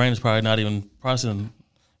that your brain is probably not even processing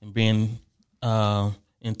and being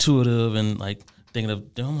intuitive and like thinking of.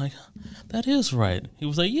 I'm like, that is right. He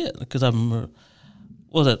was like, yeah, because I remember,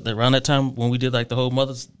 what was that around that time when we did like the whole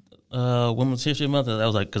Women's History Month? That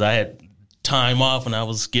was like, because I had time off and I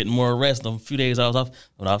was getting more rest. A few days I was off,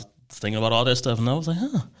 but I was thinking about all that stuff, and I was like,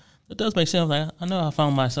 that does make sense. Like, I know I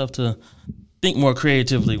found myself to think more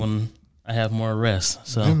creatively when I have more rest.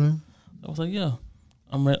 So I was like, yeah,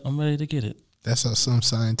 I'm ready to get it. That's how some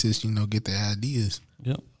scientists, get their ideas.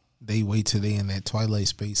 Yep. They wait till they in that twilight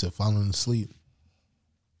space of falling asleep.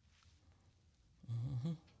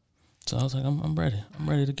 Mm-hmm. So I was like, I'm ready. I'm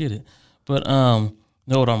ready to get it. But know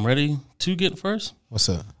what I'm ready to get first? What's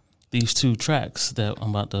up? These 2 tracks that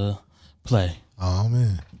I'm about to play. Oh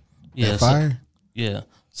man. Yeah. Fire? Yeah.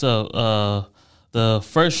 So the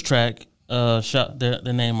first track,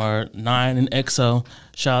 their name are 9 and EXO.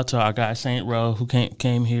 Shout out to our guy Saint Row who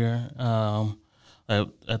came here at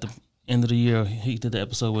the end of the year. He did the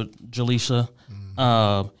episode with Jaleisha.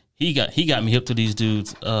 He got me hip to these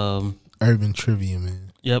dudes. Urban Trivia,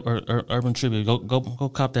 man. Yep, Urban Trivia. Go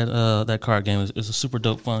cop that card game. It's a super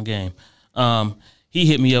dope fun game. He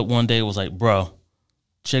hit me up one day. Was like, bro,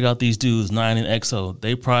 check out these dudes 9 and EXO.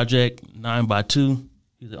 They project 9x2.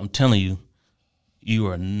 He's like, I'm telling you, you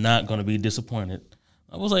are not going to be disappointed.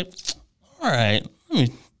 I was like, all right, let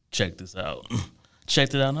me check this out.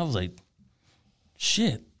 Checked it out, and I was like,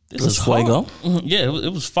 shit, this is Fuego. Yeah,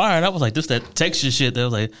 it was fire. And I was like, this that Texas shit. That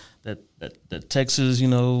was like that Texas,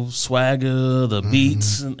 swagger, the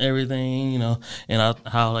beats and everything, and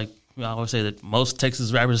how like I always say that most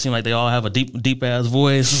Texas rappers seem like they all have a deep ass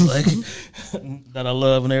voice, like that I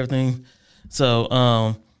love and everything.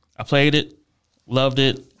 So I played it, loved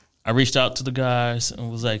it. I reached out to the guys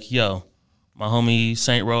and was like, yo, my homie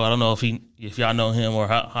Saint Row. I don't know if y'all know him or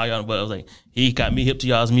how y'all, but I was like, he got me hip to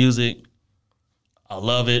y'all's music. I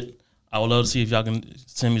love it. I would love to see if y'all can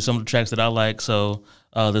send me some of the tracks that I like. So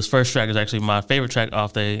this first track is actually my favorite track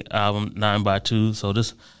off the album 9x2. So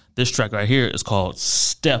this track right here is called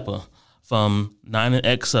Stepper from 9 and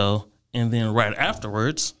XO. And then right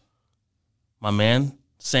afterwards, my man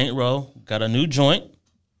Saint Row got a new joint.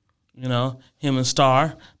 You know, him and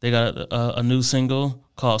Star, they got a new single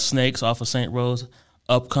called Snakes off of Saint Row's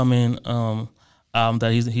upcoming album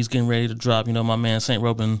that he's getting ready to drop. You know, my man Saint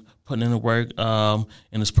Row been putting in the work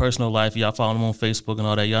in his personal life. Y'all follow him on Facebook and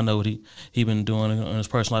all that. Y'all know what he been doing in his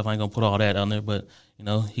personal life. I ain't gonna put all that on there, but you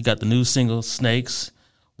know, he got the new single Snakes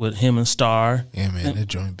with him and Star. Yeah, man, that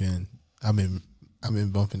joint I've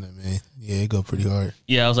been bumping that, man. Yeah, it go pretty hard.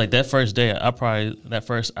 Yeah, I was like that first day. That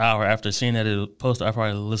first hour after seeing that it posted, I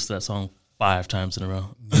probably listened to that song 5 times in a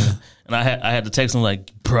row. Yeah. And I had to text him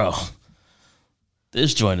like, bro,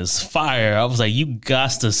 this joint is fire. I was like, you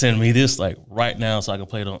got to send me this like right now so I can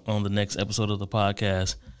play it on the next episode of the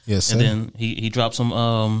podcast. Yes, sir. And then he dropped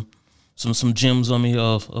some gems on me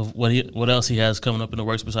of what else he has coming up in the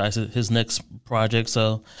works besides his next project.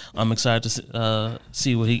 So I'm excited to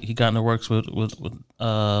see what he got in the works with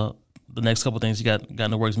the next couple things he got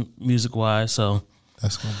in the works music wise. So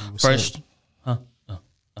that's gonna be what's first, up.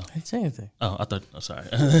 I didn't say anything. Oh, I thought. Oh, sorry.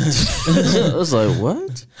 I was like,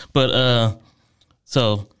 what? But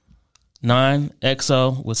so 9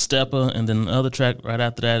 XO with Stepper, and then the other track right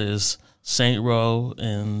after that is Saint Row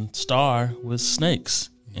and Star with Snakes.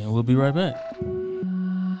 And we'll be right back.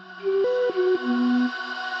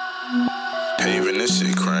 Paving this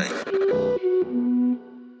shit crank.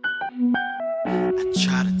 I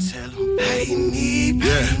try to tell him, pay me.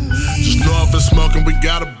 Just know if it's smoking, we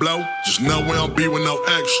gotta blow. Just know we don't be with no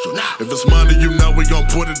extra. If it's money, you know we gon'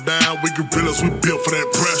 put it down. We gorillas, we built for that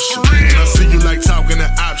pressure. And I see you like talking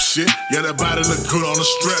that op shit. Yeah, that body look good on a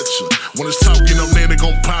stretcher. When it's talking, no nigga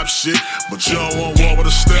gon' pop shit. But you don't want war with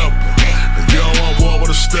a stepper. And you don't want war with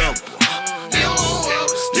a stepper.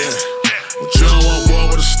 Yeah, but you don't want war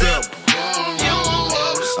with a stepper.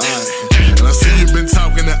 And I see you been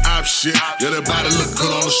talking that op shit. Yeah, that body look good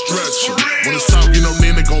on a stretcher. When it's talking, no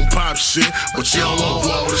nigga gon' pop shit. But you don't want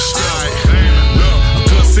war with a stepper.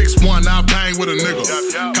 Look, I'm 6'1", I bang with a nigga.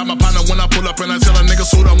 Call my partner when I pull up and I tell a nigga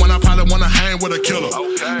suit up when I probably wanna hang with a killer.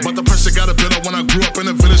 But the person got a bitter when I grew up in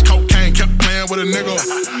the village. Cocaine kept playing with a nigga.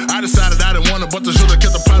 I decided I didn't want it, but the should've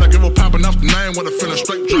kept the product. Give a pop enough the name with a feeling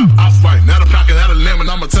straight drop. I fight, now the pocket had a lemon.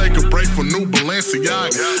 I'ma take a break for new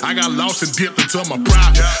Balenciaga. I got lost and dipped into my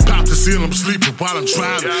private. Pop the seal, I'm sleeping while I'm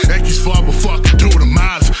driving. Yankees far before I can do the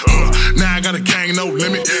miles. Now I got a gang, no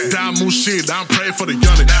limit. Down moose shit, I'm praying for the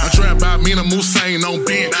youngin'. I trap by me and a moose ain't on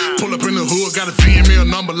bend. Pull up in the hood, got a VML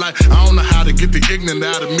number like I don't know how to get the ignorant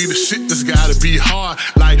out of me. The shit just gotta be hard.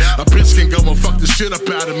 Like a bitch can go and fuck the shit up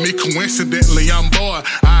out of me. Coincidentally, I'm bored.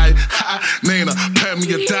 Nina, pat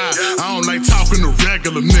me a die. I don't like talking to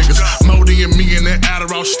regular niggas. Modi and me and that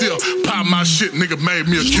Adderall still pop my shit, nigga made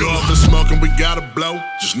me a killer. If it's smoking, we gotta blow.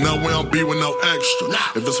 Just know we don't be with no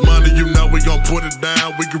extra. If it's money, you know we gon' put it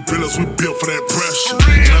down. We gorillas, we built for that pressure.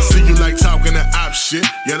 And I see you like talking that op shit.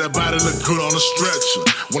 Yeah, that body look good on a stretcher.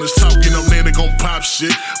 When it's talking, no nigga gon' pop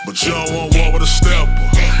shit. But you don't want war with a stepper.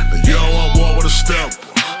 You don't want war with a stepper.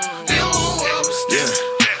 Yeah,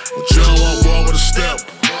 but you don't want war with a stepper.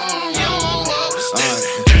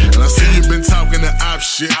 And I see you been talking that op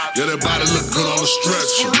shit. Yeah, that body look good on a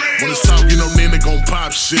stretcher. When it's talking, no nigga gon'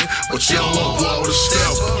 pop shit. But you don't want war with a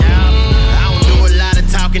stepper. I don't do a lot of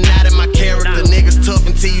talking out of my character. Niggas tough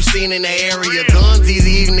until you seen in the area. Guns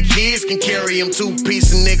easy, even the kids can carry them.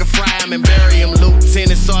 2-piece nigga, fry them and bury them.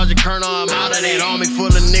 Lieutenant, Sergeant, Colonel, I'm out of that army full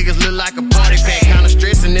of niggas. Look like a party pack. Kinda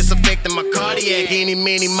stressing, it's affecting my cardiac. Any,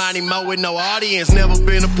 many, mighty, mo with no audience. Never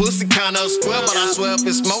been a pussy, kinda a square. But I swear if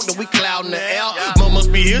it's smoke, then we cloud in the air. Mom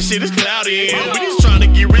must be here, shit is cloudy in here. We just trying to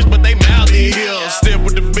get rich, but they mouthy in here. Step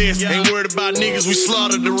with the best, ain't worried about niggas, we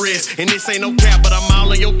slaughter the rest. And this ain't no cap, but I'm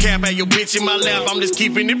all in your cap. Had your bitch in my lap, I'm just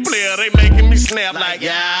keeping it player. They making me snap like,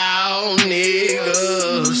 y'all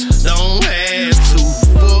niggas don't have to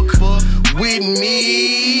fuck with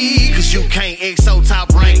me. Cause you can't XO top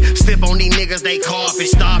rank. Step on these niggas, they cough it.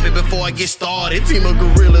 Stop it before I get started. Team of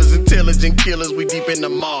gorillas, intelligent killers, we deep in the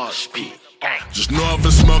marsh pit. Just know if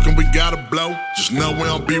it's smoking, we gotta blow. Just know we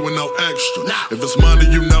don't be with no extra. If it's money,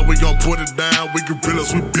 you know we gon' put it down. We gorillas,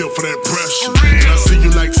 we built for that pressure. And I see you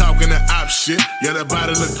like talking that op shit. Yeah, that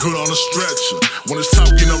body look good on a stretcher. When it's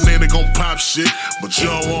talking, no nigga gon' pop shit. But you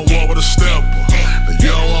don't want war with a stepper. You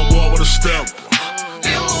don't want war with a stepper.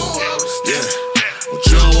 Yeah, but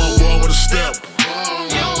you don't want war with a stepper.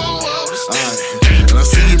 And I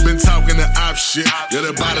see you been talking that op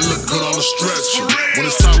body look good on the stretcher. When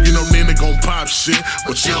it's talking, no nigga gon' pop shit,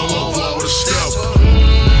 but you don't want war with a step.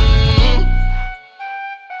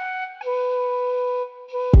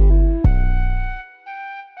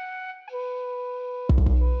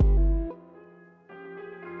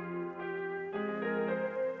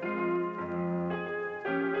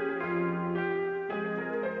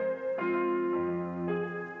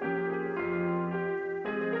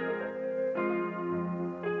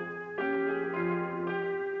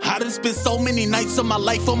 I done spent so many nights of my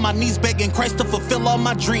life on my knees begging Christ to fulfill all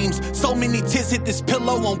my dreams. So many tears hit this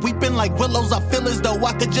pillow, I'm weeping like willows. I feel as though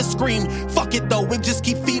I could just scream. Fuck it though, it just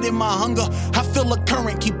keep feeding my hunger. I feel a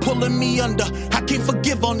current keep pulling me under. I can't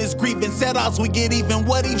forgive on this grievance. At odds we get even.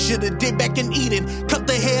 What Eve shoulda did back in Eden. Cut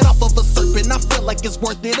the head off of a serpent. I feel like it's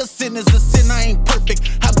worth it. A sin is a sin, I ain't perfect.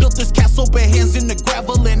 I built this castle, bare hands in the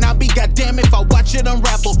gravel, and I'll be goddamn if I watch it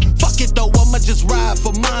unravel. Fuck it though, I'ma just ride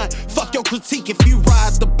for mine. Fuck your critique if you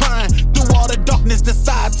ride the pine. Through all the darkness,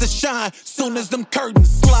 decide to shine. Soon as them curtains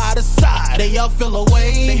slide aside, they all feel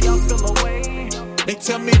away. They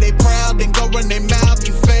tell me they proud, then go run their mouth,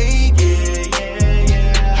 you fake.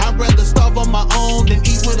 I'd rather starve on my own than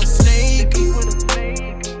eat with a snake.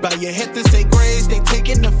 Bow your head to say grace, they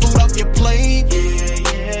taking the food off your plate.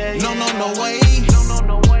 No way.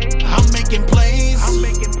 I'm making plays.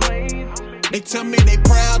 They tell me they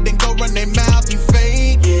proud, then go run their mouth, you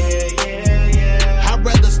fake. I'd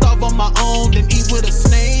rather starve on my own than eat with a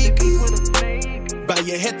snake. Bow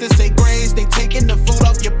your head to say grace, they taking the food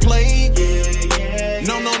off your plate.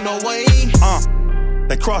 No way.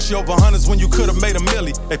 They cross you over hundreds when you could've made a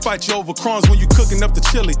milli. They fight you over crumbs when you cooking up the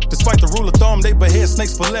chili. Despite the rule of thumb, they behead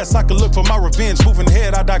snakes for less. I could look for my revenge, moving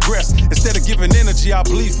ahead, I digress. Instead of giving energy, I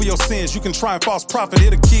bleed for your sins. You can try and false prophet,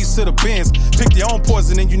 here the keys to the bins. Pick your own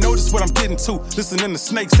poison and you know just what I'm getting to. Listening to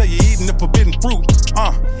snakes say you're eating the forbidden fruit.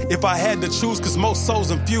 If I had to choose, cause most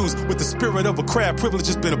souls infused with the spirit of a crab, privilege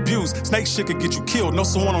has been abused. Snake shit could get you killed, know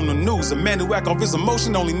someone on the news. A man who act off his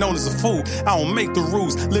emotion, only known as a fool. I don't make the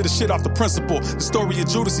rules, live the shit off the principle. The story of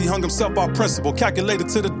Judas, he hung himself off principle. Calculated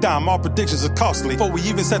to the dime, all predictions are costly. Before we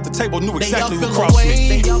even set the table, knew exactly who crossed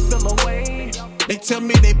me. They tell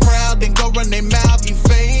me they proud, then go run their mouth, you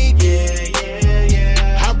fake.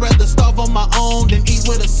 I'd rather starve on my own than eat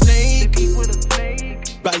with a snake.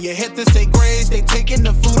 Bow your head to say grace, they taking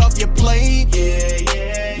the food off your plate.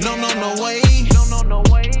 No way.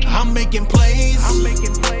 I'm making plays.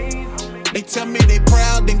 They tell me they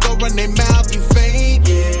proud, then go run their mouth, you fake.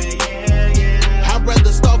 I'd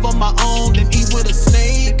rather starve on my own than eat with a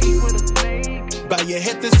snake. Bow your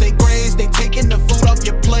head to say grace, they taking the food off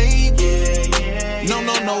your plate. No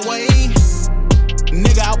way.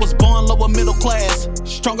 Nigga, I was born lower middle class,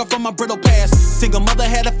 stronger from my brittle past. Single mother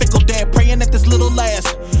had a fickle dad, praying that this little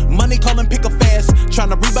last. Money calling pick a fast, trying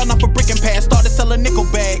to rebound off a brick and pass. Started selling nickel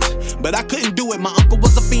bags, but I couldn't do it. My uncle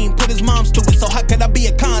was a fiend, put his moms to it, so how could I be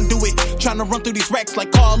a conduit? Trying to run through these racks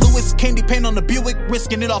like Carl Lewis, candy paint on the Buick,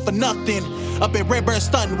 risking it all for nothing. Up at Redbird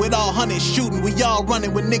stunting with all hundreds, shooting, we all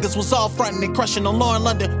running when niggas was all fronting and crushing on Lauren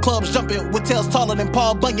London. Clubs jumping with tails taller than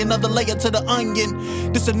Paul Bunyan, another layer to the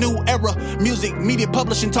onion. This a new era, music, media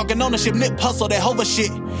publishing, talking ownership, nip hustle, that hover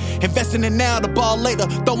shit. Investing in now, the ball later,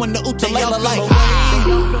 throwing the Utalala like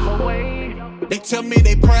They tell me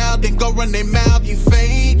they proud, then go run their mouth, you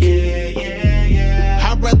fake.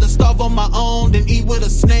 I'd rather starve on my own than eat with a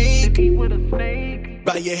snake.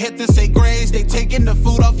 Bow your head to say grace, they taking the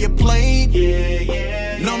food off your plate.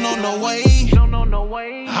 No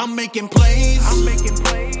way. I'm making plays.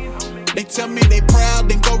 They tell me they proud,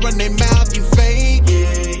 then go run their mouth, you fake.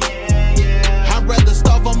 I'd rather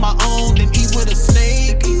starve on my own than eat with a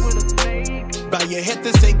snake. Bow your head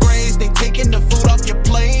to say grace, they taking the food off your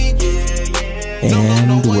plate.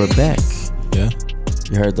 And we're back. Yeah.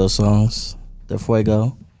 You heard those songs? The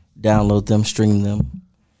Fuego. Download them, stream them.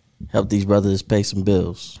 Help these brothers pay some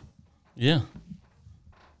bills. Yeah.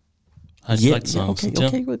 How'd you like the songs?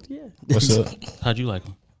 Okay, What's up? How'd you like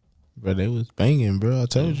them? Bro, they was banging, bro. I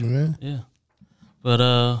told you, man. Yeah.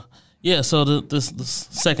 But, yeah, so this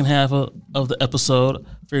second half of the episode,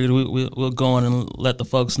 figured we'll go on and let the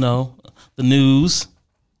folks know the news.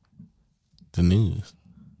 The news.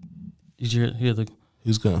 Did you hear the...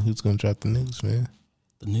 Who's gonna drop the news, man?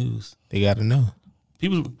 The news. They gotta know.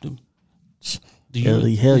 People...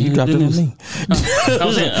 Hell, you dropped it on me.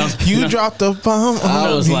 You dropped the bomb.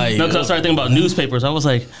 I was like... No, because I started thinking about newspapers. I was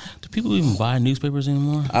like, do people even buy newspapers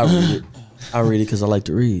anymore? I read it. I read it because I like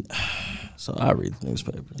to read. So I read the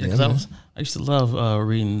newspaper. Yeah, because I used to love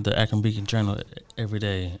reading the Akron Beacon Journal every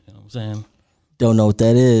day. You know what I'm saying? Don't know what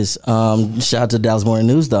that is. Shout out to Dallas Morning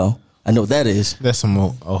News, though. I know what that is. That's some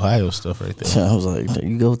Ohio stuff right there. I was like, there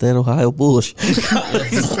you go with that Ohio bullshit.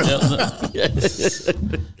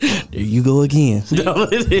 There you go again. See,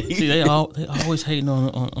 they always hating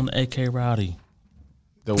on the AK Rowdy.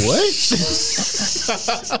 The what?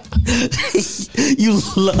 You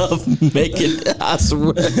love making. I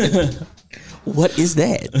swear. What is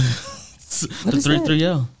that? The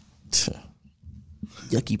 3-3-0.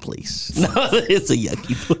 Yucky place. No, it's a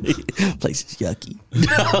yucky place. Place is yucky.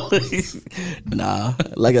 Nah,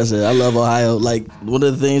 like I said, I love Ohio. Like, one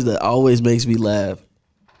of the things that always makes me laugh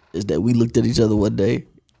is that we looked at each other one day.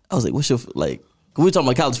 I was like, what's your, like, 'cause we were talking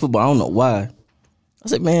about college football. I don't know why. I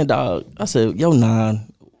said, man, dog. I said, yo,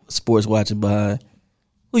 9 sports watching behind.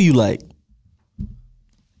 Who you like?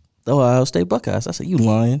 The Ohio State Buckeyes. I said, you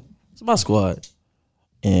lying. It's my squad.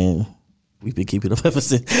 And we've been keeping up ever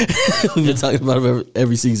since. We've been talking about them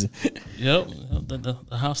every season. Yep, the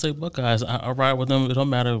Ohio State Buckeyes. I ride with them. It don't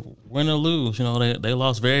matter win or lose. You know, they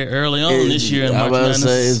lost very early on this year. In March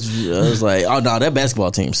Madness. I was like, oh no, that basketball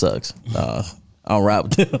team sucks. I don't ride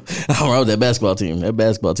with them. I don't ride with that basketball team. That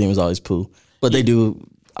basketball team is always poo. But they do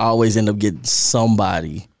always end up getting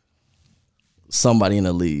somebody in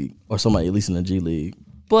the league, or somebody at least in the G League.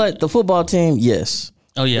 But the football team, yes.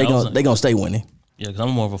 Oh yeah, they gonna stay winning. Yeah, because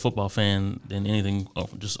I'm more of a football fan than anything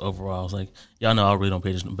just overall. I was like, y'all know I really don't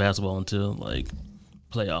pay attention to basketball until, like,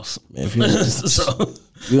 playoffs. Man, if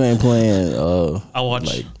you ain't playing I watch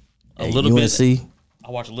like a little UNC? bit.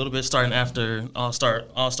 I watch a little bit starting after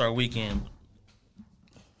All-Star weekend.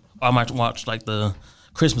 I might watch, like, the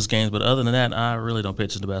Christmas games, but other than that, I really don't pay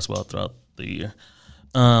attention to basketball throughout the year.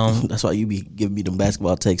 That's why you be giving me them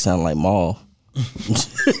basketball takes sound like Maul.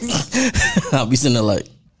 I'll be sitting there like,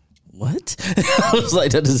 what? I was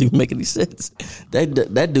like, that doesn't even make any sense.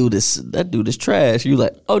 That dude is trash. You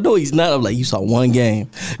like, oh no, he's not. I'm like, you saw one game.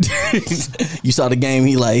 You saw the game.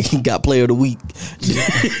 He got player of the week.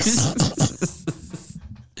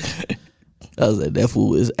 I was like, that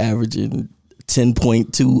fool is averaging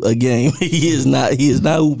 10.2 a game. He is not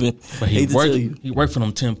hooping. But he worked for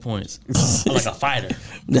them 10 points like a fighter.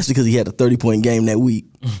 That's because he had a 30-point game that week.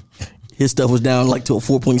 His stuff was down like to a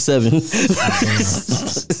 4.7.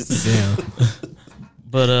 Damn.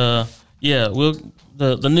 But yeah,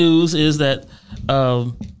 the news is that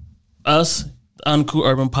us, the Uncool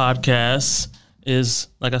Urban Podcast, is,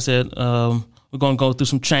 like I said, we're going to go through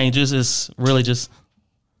some changes. It's really just,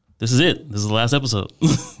 this is it. This is the last episode.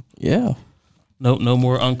 Yeah. No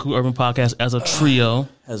more Uncool Urban Podcast as a trio.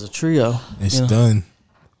 As a trio. It's done.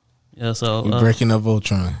 Yeah, so we're breaking up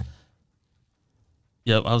Voltron.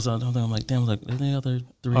 Yep, I'm like, damn, is there any other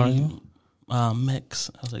 3 mechs?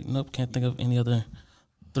 I was like, nope, can't think of any other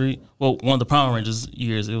 3. Well, one of the Power Rangers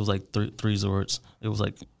years, it was like 3 Zords. It was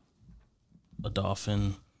like a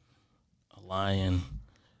dolphin, a lion.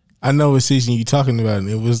 I know what season you talking about. And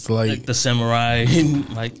it was like the samurai.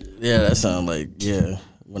 Like, yeah, that sounded like, yeah.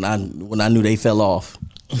 When I knew they fell off.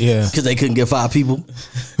 Yeah. Because they couldn't get 5 people.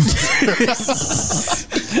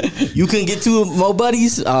 You couldn't get 2 more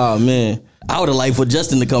buddies? Oh, man. I would have liked for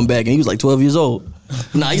Justin to come back, and he was like 12 years old.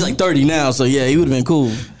 Nah, he's like 30 now, so yeah, he would have been cool.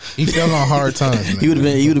 He fell on hard times, man. He would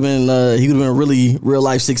have been really real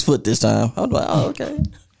life 6 foot this time. I was like, oh, okay.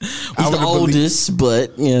 He's the oldest,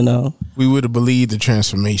 but you know, we would have believed the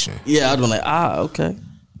transformation. Yeah, I'd been like, okay.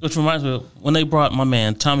 Which reminds me of when they brought my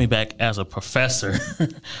man Tommy back as a professor.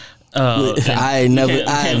 I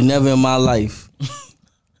have never in my life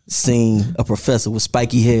seen a professor with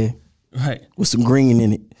spiky hair, right, with some green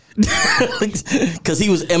in it. Because he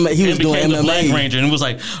was doing MMA. Black Ranger, and it was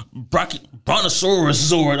like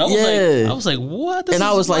Brontosaurus Zord. I was like, what? And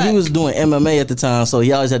I was like, he was doing MMA at the time, so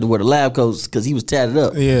he always had to wear the lab coats because he was tatted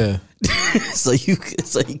up. Yeah. so he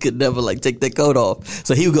could never like take that coat off.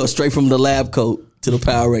 So he would go straight from the lab coat to the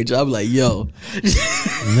Power Ranger. I'm like, yo,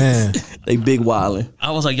 man, they big wildin'.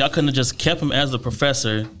 I was like, y'all couldn't have just kept him as the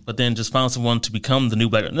professor, but then just found someone to become the new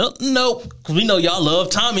Black Ranger. No, because we know y'all love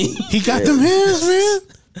Tommy. He got them hands, man.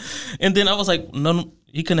 And then I was like, no,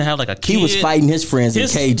 he couldn't have like a kid. He was fighting his friends in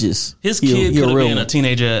cages. His kid could have been a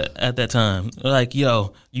teenager at that time. Like,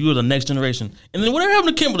 yo, you were the next generation. And then whatever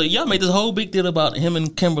happened to Kimberly? Y'all made this whole big deal about him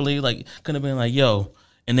and Kimberly. Like, could have been like, yo,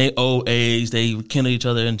 and they old age, they kindle each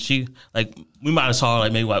other. And she, like, we might have saw her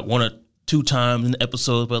like maybe like 1 or 2 times in the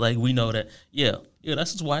episodes, but like we know that, yeah,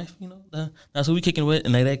 that's his wife. You know, that's who we kicking with.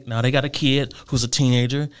 And now they got a kid who's a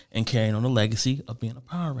teenager and carrying on the legacy of being a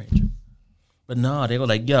Power Ranger. But no, they were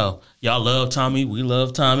like, yo, y'all love Tommy. We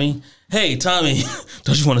love Tommy. Hey, Tommy,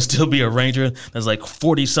 don't you want to still be a Ranger that's like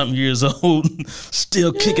 40-something years old,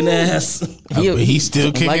 still kicking ass? He's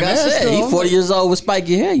still kicking like I ass. said, though. he's 40 years old with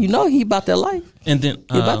spiky hair. You know he about that life. And then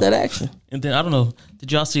He about that action. And then I don't know,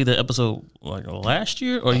 did y'all see the episode like last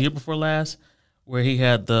year or the year before last where he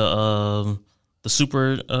had the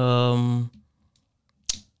super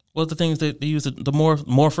what the things that they used the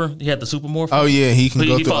morpher? He had the super morpher. Oh yeah, he can He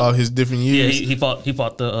go through fought- all his different years. Yeah, he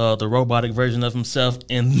fought the robotic version of himself,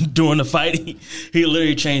 and during the fight, he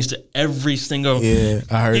literally changed to every single. Yeah,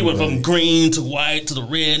 I heard He went about from it. green to white to the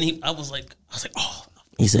red. And I was like, oh,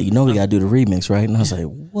 He said, "You know we gotta do the remix, right?" And I was like,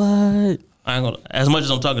 "What?" I ain't gonna. As much as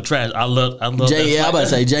I'm talking trash, I love. Jay, that yeah, I'm about to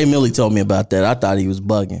say Jay Millie told me about that. I thought he was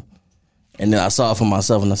bugging, and then I saw it for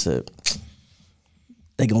myself, and I said,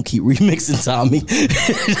 "They gonna keep remixing Tommy.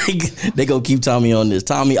 they gonna keep Tommy on this.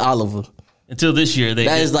 Tommy Oliver. Until this year,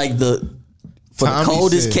 That is like for Tommy the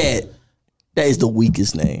coldest said- cat. That is the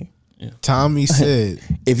weakest name. Tommy said,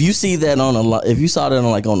 If you see that if you saw that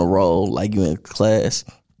on the roll, like you in class,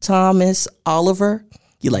 Thomas Oliver."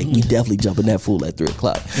 You like you definitely jumping that fool at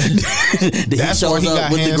 3:00. Then That's why he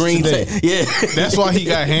got hands today. Yeah, that's why he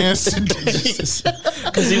got hands today.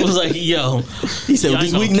 because he was like, yo, he said, Yeah, "With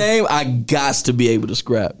this I weak know. name, I got to be able to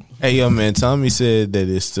scrap." Hey, yo, man, Tommy said that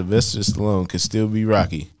if Sylvester Stallone could still be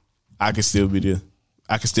Rocky, I could still be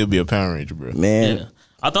a Power Ranger, bro. Man, yeah.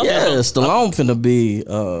 I thought yeah, that was, Stallone finna be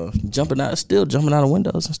jumping out of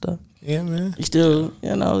windows and stuff. Yeah, man. He's still,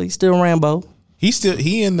 he's still Rambo.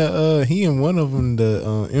 He in one of them, the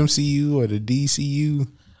MCU or the DCU.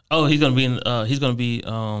 oh, he's gonna be in. He's gonna be.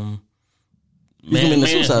 gonna be in the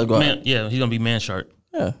Suicide Squad. Yeah, he's gonna be Man Shark.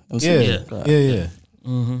 Yeah, Yeah.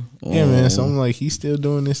 Mm-hmm. Yeah, man. So I'm like, he's still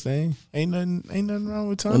doing this thing. Ain't nothing wrong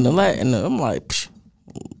with Tommy. And I'm like, psh,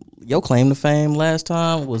 your claim to fame last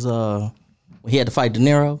time was when he had to fight De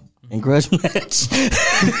Niro in grudge match.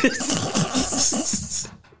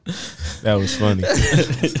 That was funny.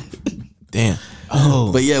 Damn.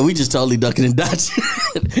 Oh, But yeah, we just totally ducking and dodging.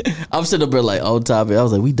 I'm sitting up there like, old topic. I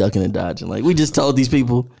was like, we ducking and dodging. Like, we just told these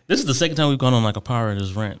people. This is the second time we've gone on like a Power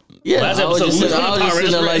Rangers rant. Yeah, Last I was episode, just we sitting, was on I a was Power just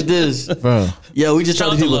sitting there Rangers like this. bro. Yeah, we just Shout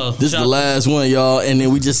told out people, to Lo. this is Shout the out- last one, y'all. And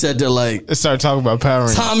then we just sat there like, Let's start talking about Power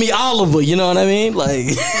Rangers. Tommy Oliver, you know what I mean? Like,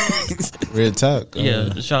 Real talk.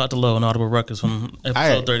 Yeah, shout out to Low and Audible Ruckus from All episode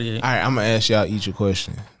right, 38. All right, I'm gonna ask y'all each a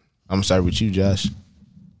question. I'm gonna start with you, Josh.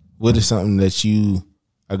 What is something that you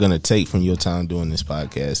are gonna take from your time doing this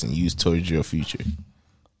podcast and use towards your future?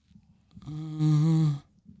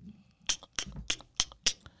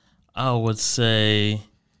 I would say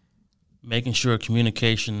making sure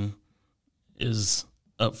communication is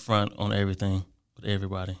upfront on everything with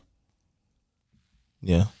everybody.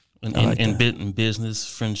 Yeah. In business,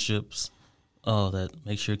 friendships, all that.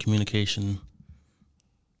 Make sure communication.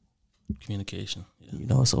 Yeah. you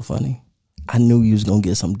know what's so funny? I knew you was going to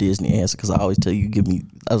get some Disney answer because I always tell you,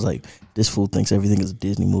 I was like, this fool thinks everything is a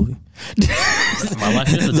Disney movie. My life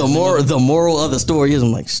is a Disney The moral of the story is,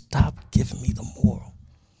 I'm like, stop giving me the moral.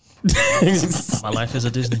 My life is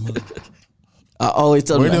a Disney movie. I always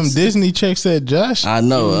tell Where them, them Disney checks at, Josh? I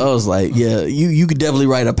know. I was like, yeah, you could definitely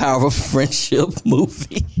write a powerful friendship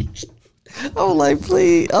movie. I was like,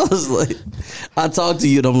 please. I was like, I talked to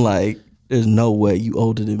you and I'm like, there's no way you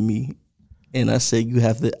older than me. And I said, you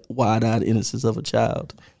have the wide-eyed innocence of a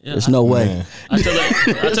child. Yeah, There's no way. Man. I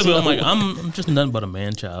tell people, I'm like, I'm just nothing but a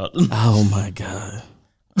man child. Oh my God.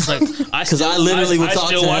 It's like, Because I literally would talk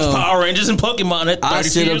still to watch him. Power Rangers and Pokemon at 32 I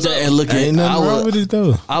sit up years there old. and look at Ain't nothing wrong with it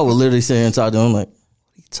though. I would literally sit here and talk to him. I'm like, what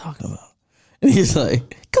are you talking about? And he's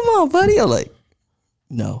like, come on, buddy. I'm like,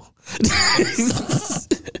 no.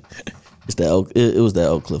 It's that it was that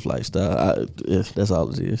Oak Cliff lifestyle. That's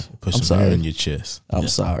all it is. Put I'm some hair sorry. in your chest. I'm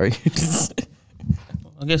sorry.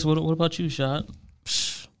 I guess, what about you, Shot?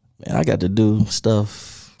 Man, I got to do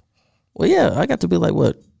stuff. Well, yeah, I got to be like,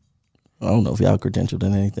 what? I don't know if y'all credentialed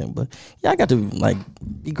in anything, but yeah, I got to like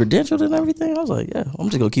be credentialed and everything. I was like, yeah, I'm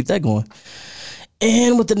just gonna keep that going.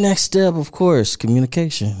 And with the next step, of course,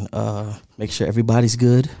 communication. Make sure everybody's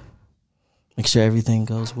good. Make sure everything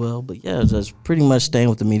goes well. But yeah, just pretty much staying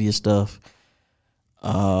with the media stuff.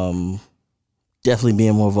 Definitely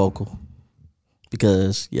being more vocal.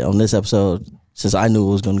 Because, yeah, on this episode, since I knew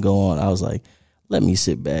it was going to go on, I was like, let me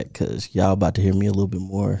sit back because y'all about to hear me a little bit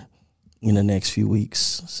more in the next few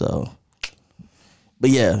weeks. So, but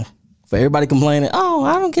yeah, for everybody complaining, oh,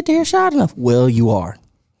 I don't get to hear Shot enough. Well, you are.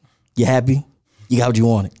 You happy? You got what you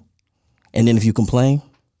wanted. And then if you complain,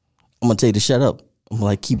 I'm going to tell you to shut up. I'm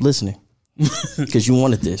like, keep listening. Because you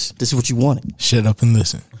wanted this. This is what you wanted. Shut up and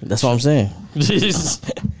listen. That's what I'm saying.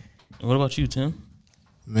 What about you, Tim?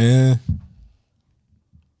 Man,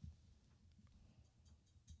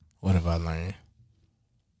 learned?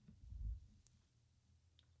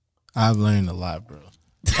 I've learned a lot, bro.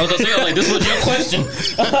 I was gonna say, like, this was your question.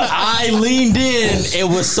 I leaned in and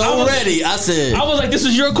was ready. I said, I was like, this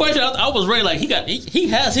is your question. I was ready. Like, he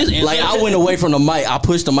has his answer. like, I went away from the mic. I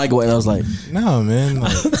pushed the mic away and I was like, No, man.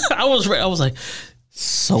 Like, I was ready. I was like,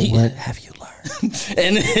 so what have you learned?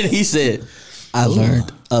 And then he said, I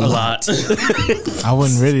learned a lot. I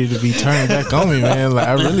wasn't ready to be turned back on me, man. Like,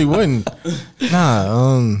 I really wasn't.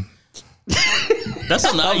 Nah, that's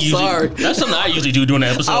something I usually. sorry. That's something I usually do during the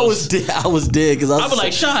episode. I was dead because I was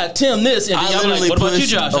like, "Shot Tim this," and I y'all literally like, "What about you,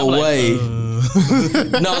 pushed Josh?" I'm away.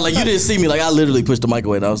 Like, No, like you didn't see me. Like I literally pushed the mic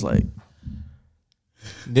away, and I was like,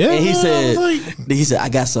 yeah. and he man, said, I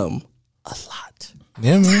got something a lot.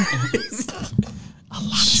 Yeah, man. A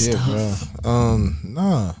lot Shit, of stuff.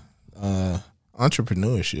 bro.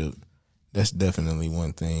 Entrepreneurship. That's definitely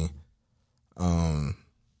one thing.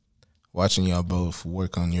 Watching y'all both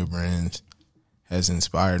work on your brands has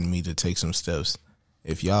inspired me to take some steps.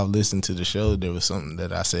 If y'all listened to the show, there was something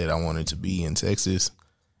that I said I wanted to be in Texas,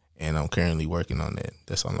 and I'm currently working on that.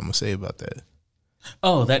 That's all I'm gonna say about that.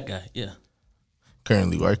 oh, that guy. Yeah,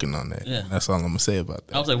 Currently working on that. Yeah. That's all I'm gonna say about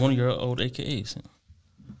that. I was like one of your old AKAs.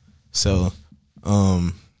 So,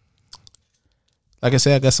 like I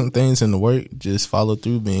said, I got some things in the work. Just follow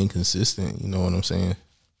through, being consistent. You know what I'm saying?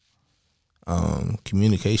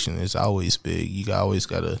 Communication is always big. You always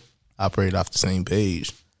gotta operate off the same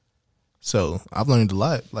page. So I've learned a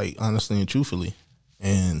lot, like honestly and truthfully,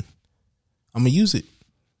 and I'm gonna use it.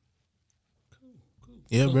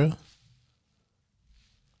 Yeah, bro.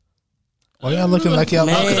 Why y'all looking like y'all?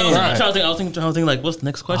 Man. I was thinking, like, what's the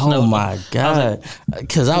next question? Oh my god!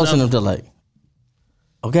 Because I was sitting up there like,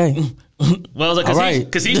 okay, Well, I was like, All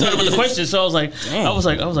because he started with the question, so I was like,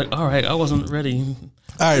 all right, I wasn't ready.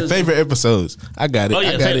 All right, favorite episodes. I got it. Oh,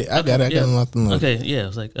 yeah, I got it. I got yeah. nothing left. Okay, yeah, it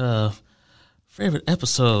was like favorite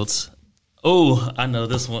episodes. Oh, I know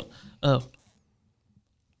this one. I'm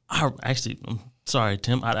sorry,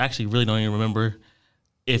 Tim. I actually really don't even remember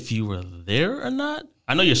if you were there or not.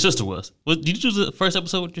 I know your sister was. Did you choose the first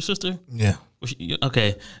episode with your sister? Yeah.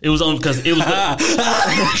 Okay, it was on because it was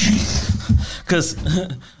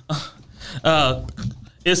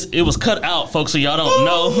it was cut out, folks. So y'all don't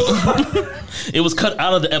know. It was cut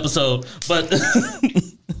out of the episode, but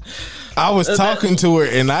I was talking to her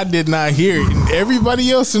and I did not hear it. And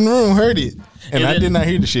everybody else in the room heard it, and I did not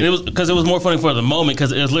hear the shit. It was because it was more funny for the moment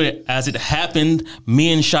because it was literally as it happened.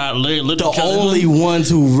 Me and Shot literally the only ones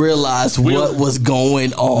who realized what was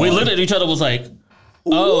going on. We looked at each other, was like,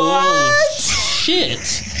 "Oh shit."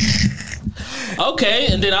 Okay,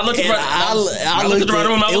 and then I looked at I looked around the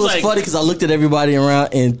room. I was like, funny because I looked at everybody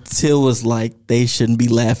around and Till was like, they shouldn't be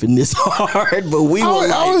laughing this hard, but we were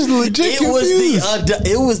like, I was legit confused.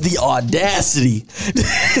 It was the audacity,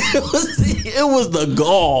 it was the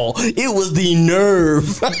gall, it was the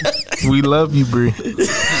nerve. We love you, Bree.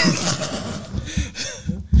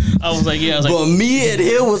 I was like, but me and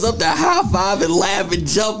him was up there high five and laughing,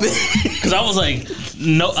 jumping. Because I was like,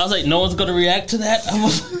 no one's gonna react to that. I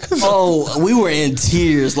was like, oh, we were in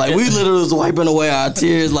tears. Like we literally was wiping away our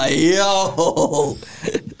tears. Like yo.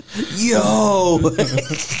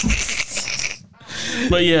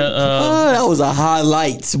 But yeah, that was a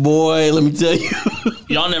highlight, boy. Let me tell you.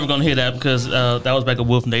 Y'all never gonna hear that because that was back at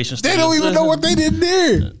Wolf Nation. They don't even know what they did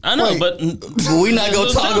there. I know, but we not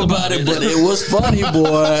gonna talk about it. But it was funny,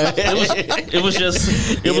 boy. It was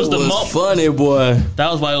the moment. Funny, boy.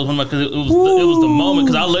 That was why it was one of my. Because it was the moment.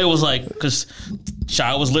 Because I literally was like, because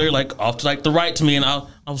Shy was literally like off to like the right to me, and I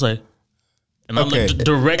was like. And I looked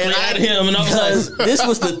directly at him, and I was like, "This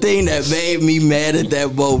was the thing that made me mad at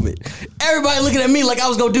that moment." Everybody looking at me like I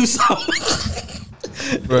was gonna do something,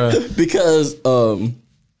 Bruh. Because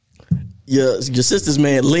your sister's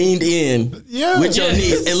man leaned in with your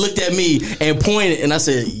niece and looked at me and pointed, and I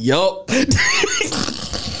said, "Yup."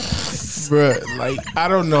 Bruh, like I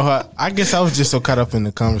don't know how. I guess I was just so caught up in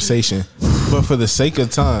the conversation, but for the sake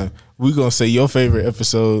of time, we gonna say your favorite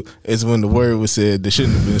episode is when the word was said that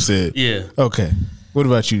shouldn't have been said. Yeah. Okay. What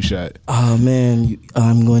about you, Shot? Oh man,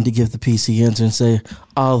 I'm going to give the PC answer and say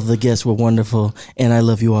all of the guests were wonderful, and I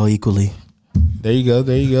love you all equally. There you go.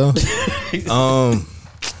 I'm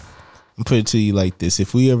put it to you like this: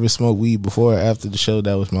 if we ever smoke weed before or after the show,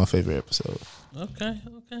 that was my favorite episode. Okay.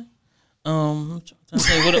 That's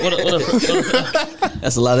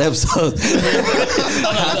a lot of episodes.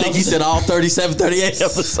 I think he said all 37, 38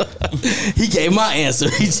 episodes. He gave my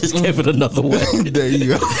answer. He just gave it another way. There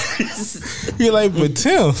you go. You're like, but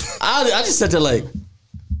Tim. I just said there like,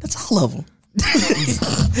 that's all of them.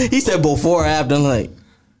 He said before or after. I'm like,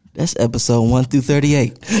 that's episode 1 through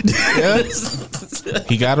 38. Yeah.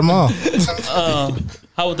 He got them all. How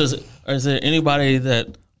about this? Is there anybody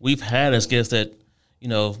that we've had as guests that,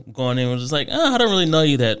 going in was just like, I don't really know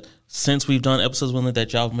you, that since we've done episodes with it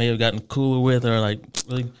that y'all may have gotten cooler with, or like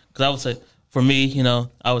really? Because I would say, for me,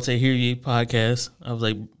 I would say Hear You Podcast. I was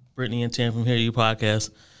like Brittany and Tim from Hear You Podcast.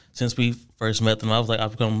 Since we first met them, I was like,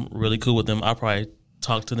 I've become really cool with them. I probably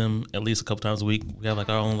talk to them at least a couple times a week. We have like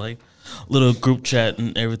our own like little group chat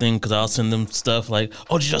and everything, because I'll send them stuff like,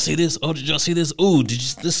 oh, did y'all see this? Oh, did y'all see this? Ooh,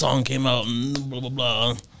 this song came out and blah, blah,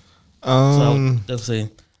 blah. So I would definitely say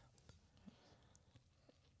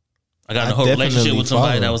I got in a whole relationship with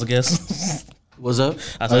somebody that was a guest. What's up?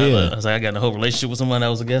 I was like, I got in a whole relationship with someone that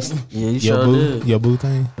was a guest. Yeah, you sure did. Your boo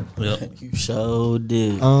thing? Yep. You sure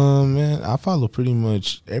did. Man, I follow pretty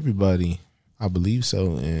much everybody. I believe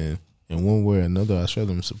so. And in one way or another, I show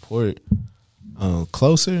them support.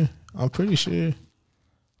 Closer, I'm pretty sure.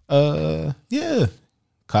 Yeah.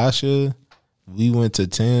 Kasha. We went to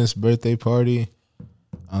Tan's birthday party.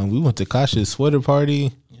 We went to Kasha's sweater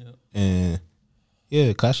party. Yep. And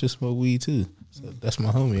yeah, Kasha smoked weed too. So that's my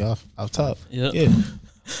homie off top. Yep. Yeah.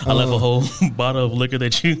 I left a whole bottle of liquor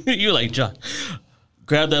that you're like, Josh,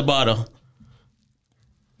 grab that bottle.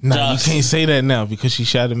 Nah, Josh. you can't say that now because she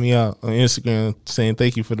shouted me out on Instagram saying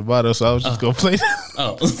thank you for the bottle. So I was just gonna play that.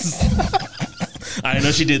 Oh, I didn't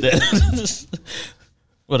know she did that.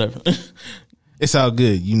 Whatever. It's all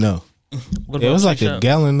good, What It was like Shake a Shop?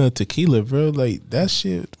 gallon of tequila, bro. Like that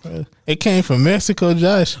shit, bro. It came from Mexico,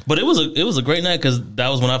 Josh. But it was a great night, because that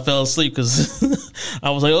was when I fell asleep, because I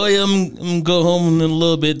was like, oh yeah, I'm gonna go home in a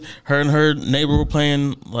little bit. Her and her neighbor were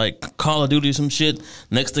playing like Call of Duty or some shit.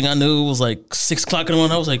 Next thing I knew, it was like 6 o'clock in the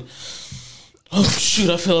morning. I was like, oh shoot,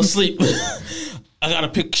 I fell asleep. I gotta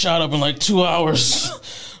pick Shot up in like 2 hours.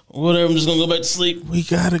 Whatever, I'm just gonna go back to sleep. We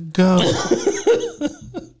gotta go,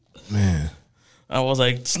 man. I was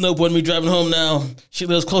like, Snow wanted me driving home now. She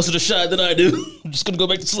lives closer to Shot than I do. I'm just gonna go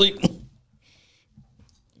back to sleep.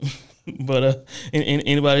 But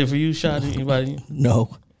anybody for you, Shot? Anybody?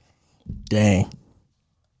 No. Dang.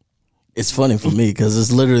 It's funny for me because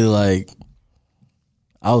it's literally like,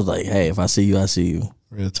 I was like, hey, if I see you, I see you.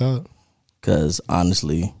 Real talk. Because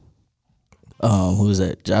honestly, who was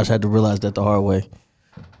that? Josh had to realize that the hard way.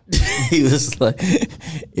 He was like,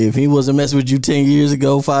 if he wasn't messing with you 10 years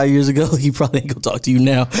ago, 5 years ago, he probably ain't gonna talk to you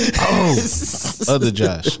now. Oh, other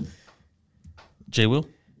Josh. Jay Will?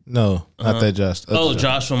 No, not that Josh. Other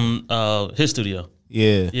Josh from his studio.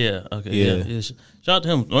 Yeah. Yeah, okay. Yeah. Yeah. Shout out to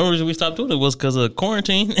him. The only reason we stopped doing it was because of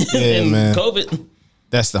quarantine Yeah, and man. COVID.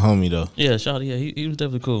 That's the homie though. Yeah, shout out. Yeah, he was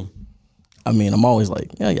definitely cool. I mean, I'm always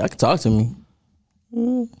like, yeah, y'all can talk to me.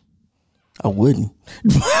 I wouldn't.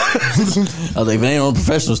 I was like, if it ain't on a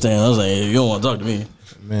professional stand, I was like, hey, you don't want to talk to me.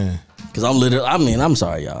 Man. Because I'm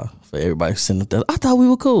sorry, y'all, for everybody sending that. I thought we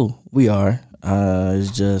were cool. We are. It's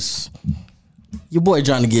just, your boy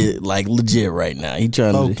trying to get like legit right now. He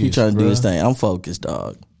trying to do his thing. I'm focused,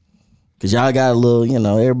 dog. Because y'all got a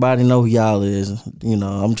little, everybody know who y'all is.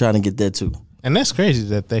 I'm trying to get that too. And that's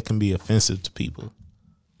crazy that can be offensive to people.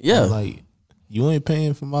 Yeah. Like, you ain't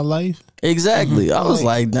paying for my life? Exactly. Mm-hmm. I was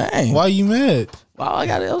like, dang. Why you mad? Mm-hmm.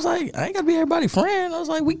 I was like, I ain't gotta be everybody's friend. I was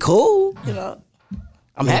like, we cool,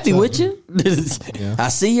 I'm happy with you. Yeah. I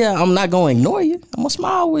see you. I'm not gonna ignore you. I'm gonna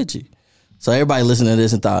smile with you. So everybody listening to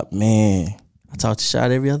this and thought, man, I talk to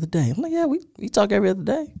Shot every other day. I'm like, yeah, we talk every other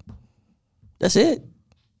day. That's it.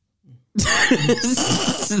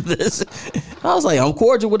 I was like, I'm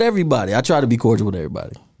cordial with everybody. I try to be cordial with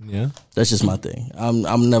everybody. Yeah. That's just my thing.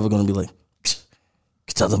 I'm never gonna be like,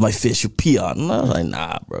 get out of my fish, you peon. And I was like,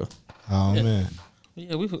 nah, bro. Oh man.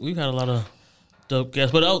 Yeah, we've had a lot of dope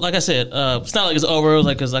guests, but like I said, it's not like it's over. It was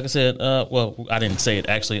like, cause like I said, well, I didn't say it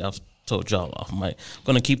actually. I've told y'all off mic.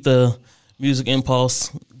 Gonna keep the music impulse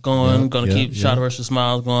going. Gonna keep Shot versus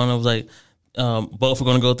Smiles going. I was like, both are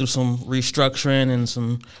gonna go through some restructuring and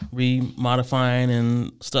some remodifying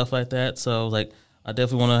and stuff like that. So I was like, I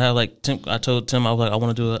definitely want to have like Tim. I told Tim I was like, I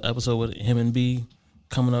want to do an episode with him and B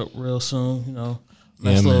coming up real soon.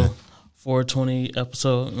 Nice little 420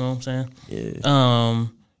 episode. You know what I'm saying? Yeah.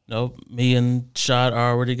 Me and Shot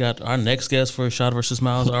already got our next guest for Shot versus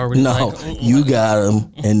Smiles already. No, you got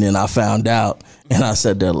him, and then I found out, and I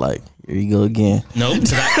said that like, here you go again. Nope.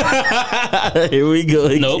 Here we go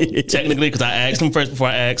again. Nope. Technically, because I asked him first before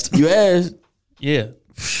I asked. You asked? Yeah.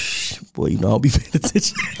 Boy, I'll be paying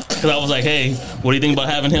attention. Because I was like, hey, what do you think about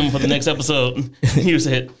having him for the next episode? He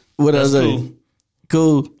said, what that's else? cool.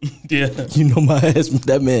 Cool. Yeah. You know my ass,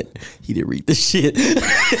 that meant he didn't read the shit.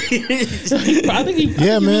 I think he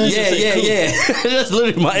Yeah, man. Yeah. That's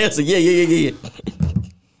literally my answer. Yeah.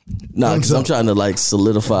 Nah, because I'm trying to like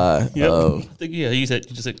solidify. Yep. I think, you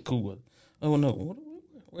just said cool. Oh no,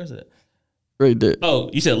 where's it? Right there. Oh,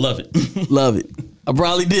 you said love it. Love it. I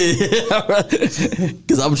probably did.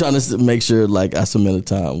 Because I'm trying to make sure like I submit a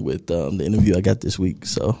time with the interview I got this week.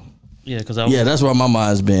 So Yeah, because that's where my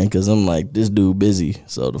mind's been. Because I'm like, this dude busy.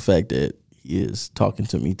 So the fact that he is talking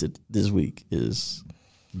to me this week is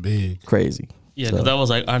big, crazy. Yeah, because that was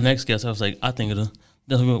like our next guest. I was like, I think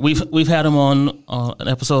we've had him on an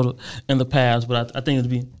episode in the past, but I think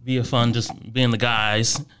it'd be a fun just being the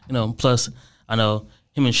guys, Plus, I know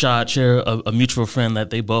him and Shad share a mutual friend that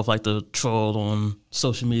they both like to troll on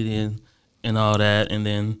social media and all that. And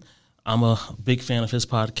then I'm a big fan of his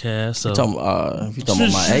podcast. So if you're talking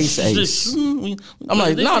about my ace, I'm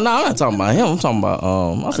like, no, I'm not talking about him. I'm talking about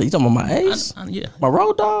I said, you talking about my ace? Yeah, my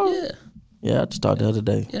road dog. Yeah. Yeah, I just talked the other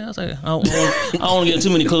day. Yeah, I was like, I don't want to get too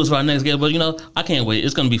many clues for our next guest, but I can't wait.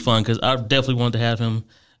 It's going to be fun because I definitely want to have him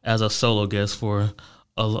as a solo guest for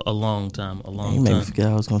a long time. You made me forget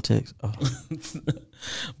I was going to text. Oh.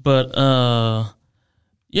 But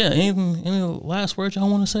yeah, any last words y'all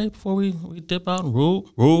want to say before we dip out and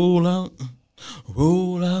roll out?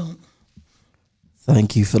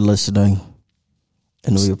 Thank you for listening,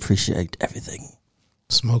 and we appreciate everything.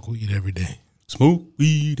 Smoke weed every day. Smoke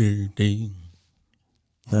weed every day.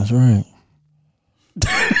 That's right.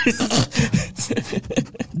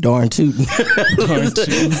 Darn tootin'.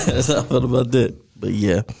 That's how I felt about that. But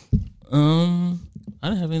yeah. I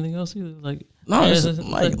didn't have anything else either. Like no,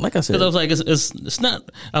 like I said, I was like, it's not.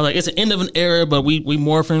 I was like, it's the end of an era, but we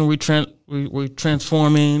morphing, we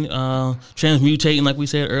transforming, transmutating, like we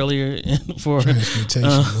said earlier, for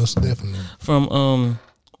transmutation, most definitely from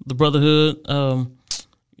the brotherhood.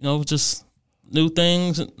 Just new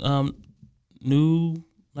things, new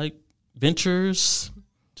like ventures,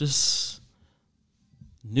 just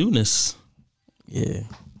newness. Yeah,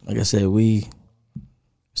 like I said, we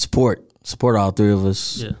support all three of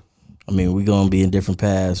us. Yeah. I mean, we're gonna be in different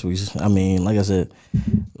paths. Like I said,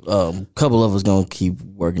 a couple of us gonna keep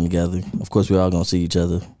working together. Of course, we all gonna see each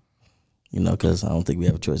other, because I don't think we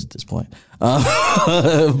have a choice at this point. But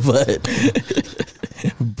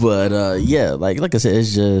yeah, like I said,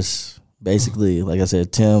 it's just basically, like I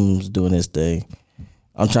said, Tim's doing his thing.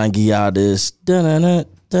 I'm trying to get y'all this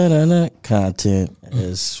content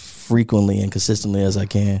as frequently and consistently as I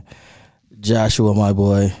can. Joshua, my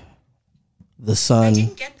boy, the son. I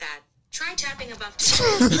didn't get that. Try tapping above.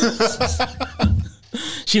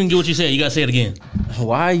 She didn't get what you said. You gotta say it again.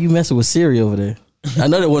 Why are you messing with Siri over there? I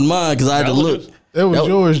know that wasn't mine because I had to look. That was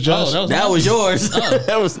yours, Josh. That was yours.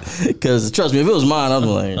 That was because trust me, if it was mine, I'd be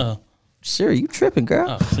like, Siri, you tripping,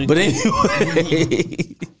 girl.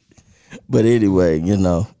 But anyway,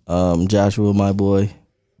 Joshua, my boy,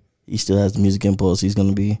 he still has the Music Impulse. He's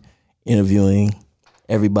gonna be interviewing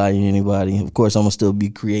everybody and anybody. Of course, I'm gonna still be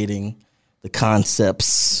creating the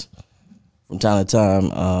concepts from time to time.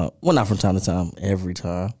 Well, not from time to time, every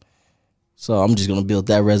time. So I'm just gonna build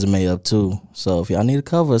that resume up too. So if y'all need a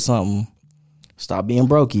cover or something, stop being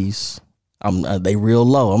brokies. They real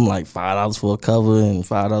low. I'm like $5 for a cover and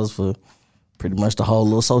 $5 for pretty much the whole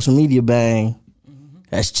little social media bang. Mm-hmm.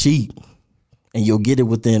 That's cheap, and you'll get it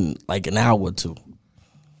within like an hour or two.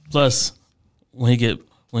 Plus, when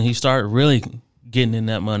he start really getting in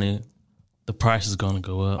that money, the price is gonna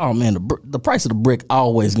go up. Oh man, the price of the brick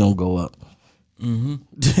always gonna go up. Mm-hmm.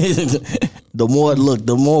 The more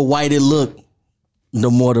white it look, the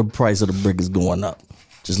more the price of the brick is going up.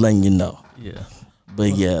 Just letting you know. Yeah.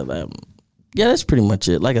 But yeah, that's pretty much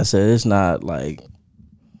it. Like I said, it's not like,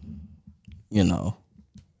 it's not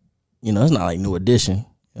like New Edition.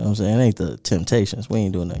 You know what I'm saying? It ain't the Temptations. We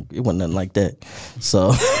ain't doing nothing. It wasn't nothing like that.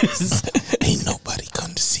 So ain't nobody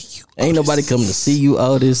come to see you. Ain't nobody come to see you,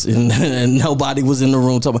 Otis, and nobody was in the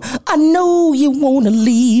room talking about, I know you want to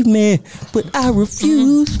leave me, but I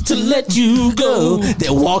refuse to let you go. They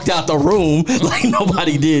walked out the room like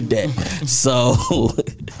nobody did that. So,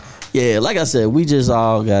 yeah, like I said, we just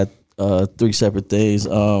all got 3 separate things.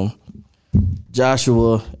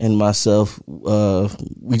 Joshua and myself,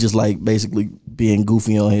 we just like basically being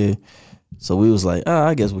goofy on here. So we was like,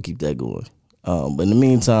 I guess we'll keep that going. But in the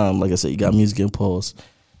meantime, like I said, you got Music Impulse.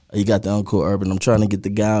 You got the Uncool Urban. I'm trying to get the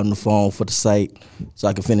guy on the phone for the site so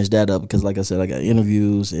I can finish that up because, like I said, I got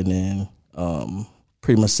interviews and then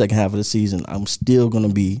pretty much second half of the season, I'm still going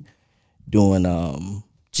to be doing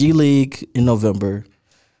G League in November.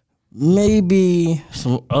 Maybe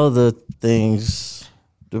some other things.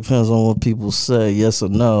 Depends on what people say, yes or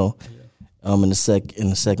no. In the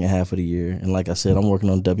second half of the year, and like I said, I'm working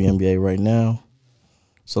on WNBA right now.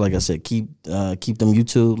 So like I said, keep them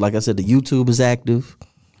YouTube. Like I said, the YouTube is active.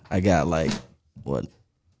 I got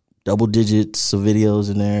double digits of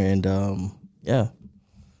videos in there, and yeah.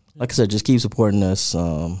 like I said, just keep supporting us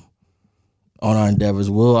on our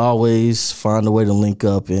endeavors. We'll always find a way to link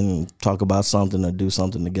up and talk about something or do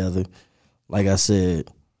something together. Like I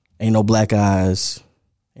said, ain't no black eyes,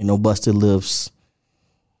 ain't no busted lips.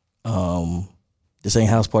 This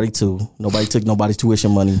ain't House Party 2. Nobody took nobody's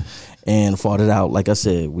tuition money and fought it out. Like I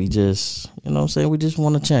said, we just, you know what I'm saying, we just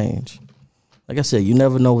want to change. Like I said, you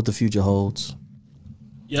never know what the future holds.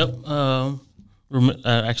 Yep.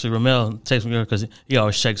 Actually, Ramel texted me because he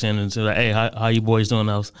always checks in and says, like, hey, how you boys doing?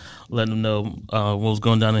 I was letting him know what was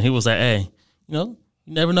going down, and he was like, hey, you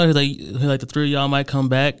never know. He's like the three of y'all might come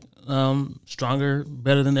back stronger,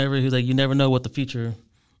 better than ever. He's like, you never know what the future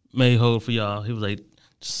may hold for y'all. He was like,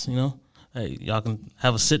 just, hey, y'all can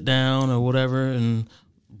have a sit down or whatever and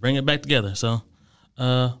bring it back together. So,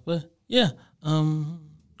 but yeah,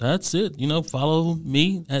 that's it. Follow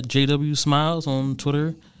me at JW Smiles on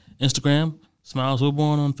Twitter, Instagram, Smiles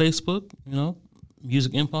Wilborn on Facebook.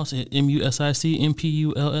 Music Impulse at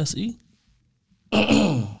MUSICMPULSE.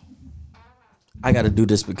 I got to do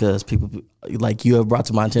this because people, like you have brought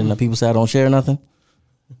to my attention that people say I don't share nothing.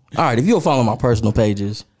 All right, if you'll follow my personal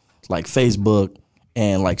pages, like Facebook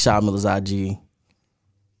and like Shad Miller's IG,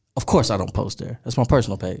 of course I don't post there. That's my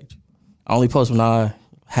personal page. I only post when I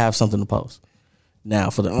have something to post.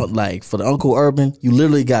 Now for the Uncle Urban, you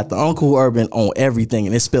literally got the Uncle Urban on everything,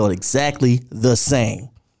 and it's spelled exactly the same.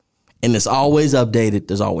 And it's always updated.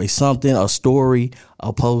 There's always something, a story,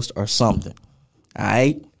 a post, or something. All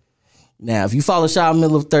right. Now, if you follow Shad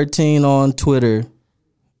Miller 13 on Twitter,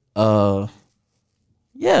 yeah,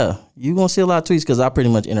 you're gonna see a lot of tweets because I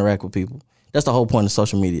pretty much interact with people. That's the whole point of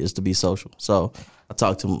social media, is to be social. So I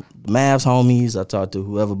talk to the Mavs homies, I talk to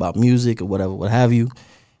whoever about music or whatever, what have you.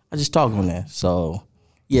 I just talk on there. So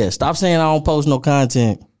yeah, stop saying I don't post no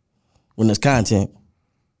content when there's content.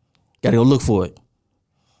 Gotta go look for it.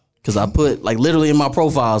 Cause I put, like, literally in my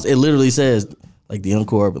profiles, it literally says like the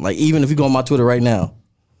Uncle Urban. Like, even if you go on my Twitter right now,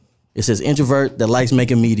 it says introvert that likes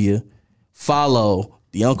making media. Follow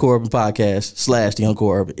the Uncle Urban podcast / the Uncle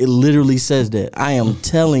Urban. It literally says that. I am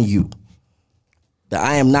telling you that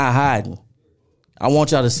I am not hiding. I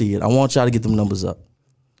want y'all to see it. I want y'all to get them numbers up.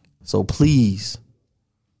 So please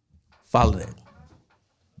follow that.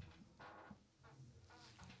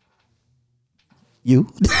 You?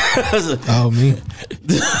 Oh, me?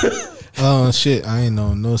 Oh, shit. I ain't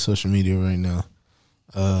on no social media right now.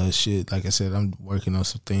 Shit, like I said, I'm working on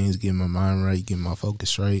some things, getting my mind right, getting my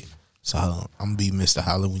focus right. So I'm going to be Mr.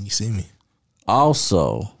 Holler when you see me.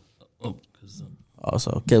 Also,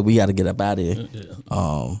 because we got to get up out of here.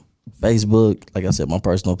 Facebook, like I said, my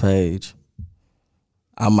personal page.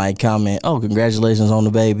 I might comment, oh, congratulations on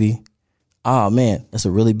the baby. Oh, man, that's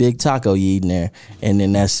a really big taco you eating there. And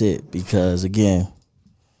then that's it. Because, again,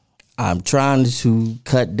 I'm trying to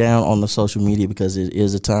cut down on the social media because it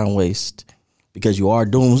is a time waste. Because you are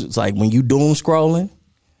doom. It's like when you doom scrolling,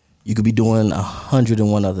 you could be doing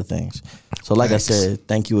 101 other things. So like Thanks. I said,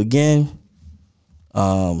 thank you again.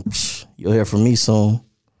 You'll hear from me soon.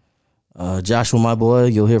 Joshua, my boy,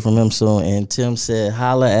 you'll hear from him soon. And Tim said,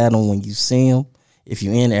 holla at him when you see him. If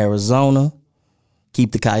you're in Arizona,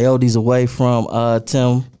 keep the coyotes away from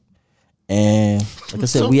Tim. And like I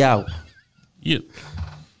said, we out. Yeah.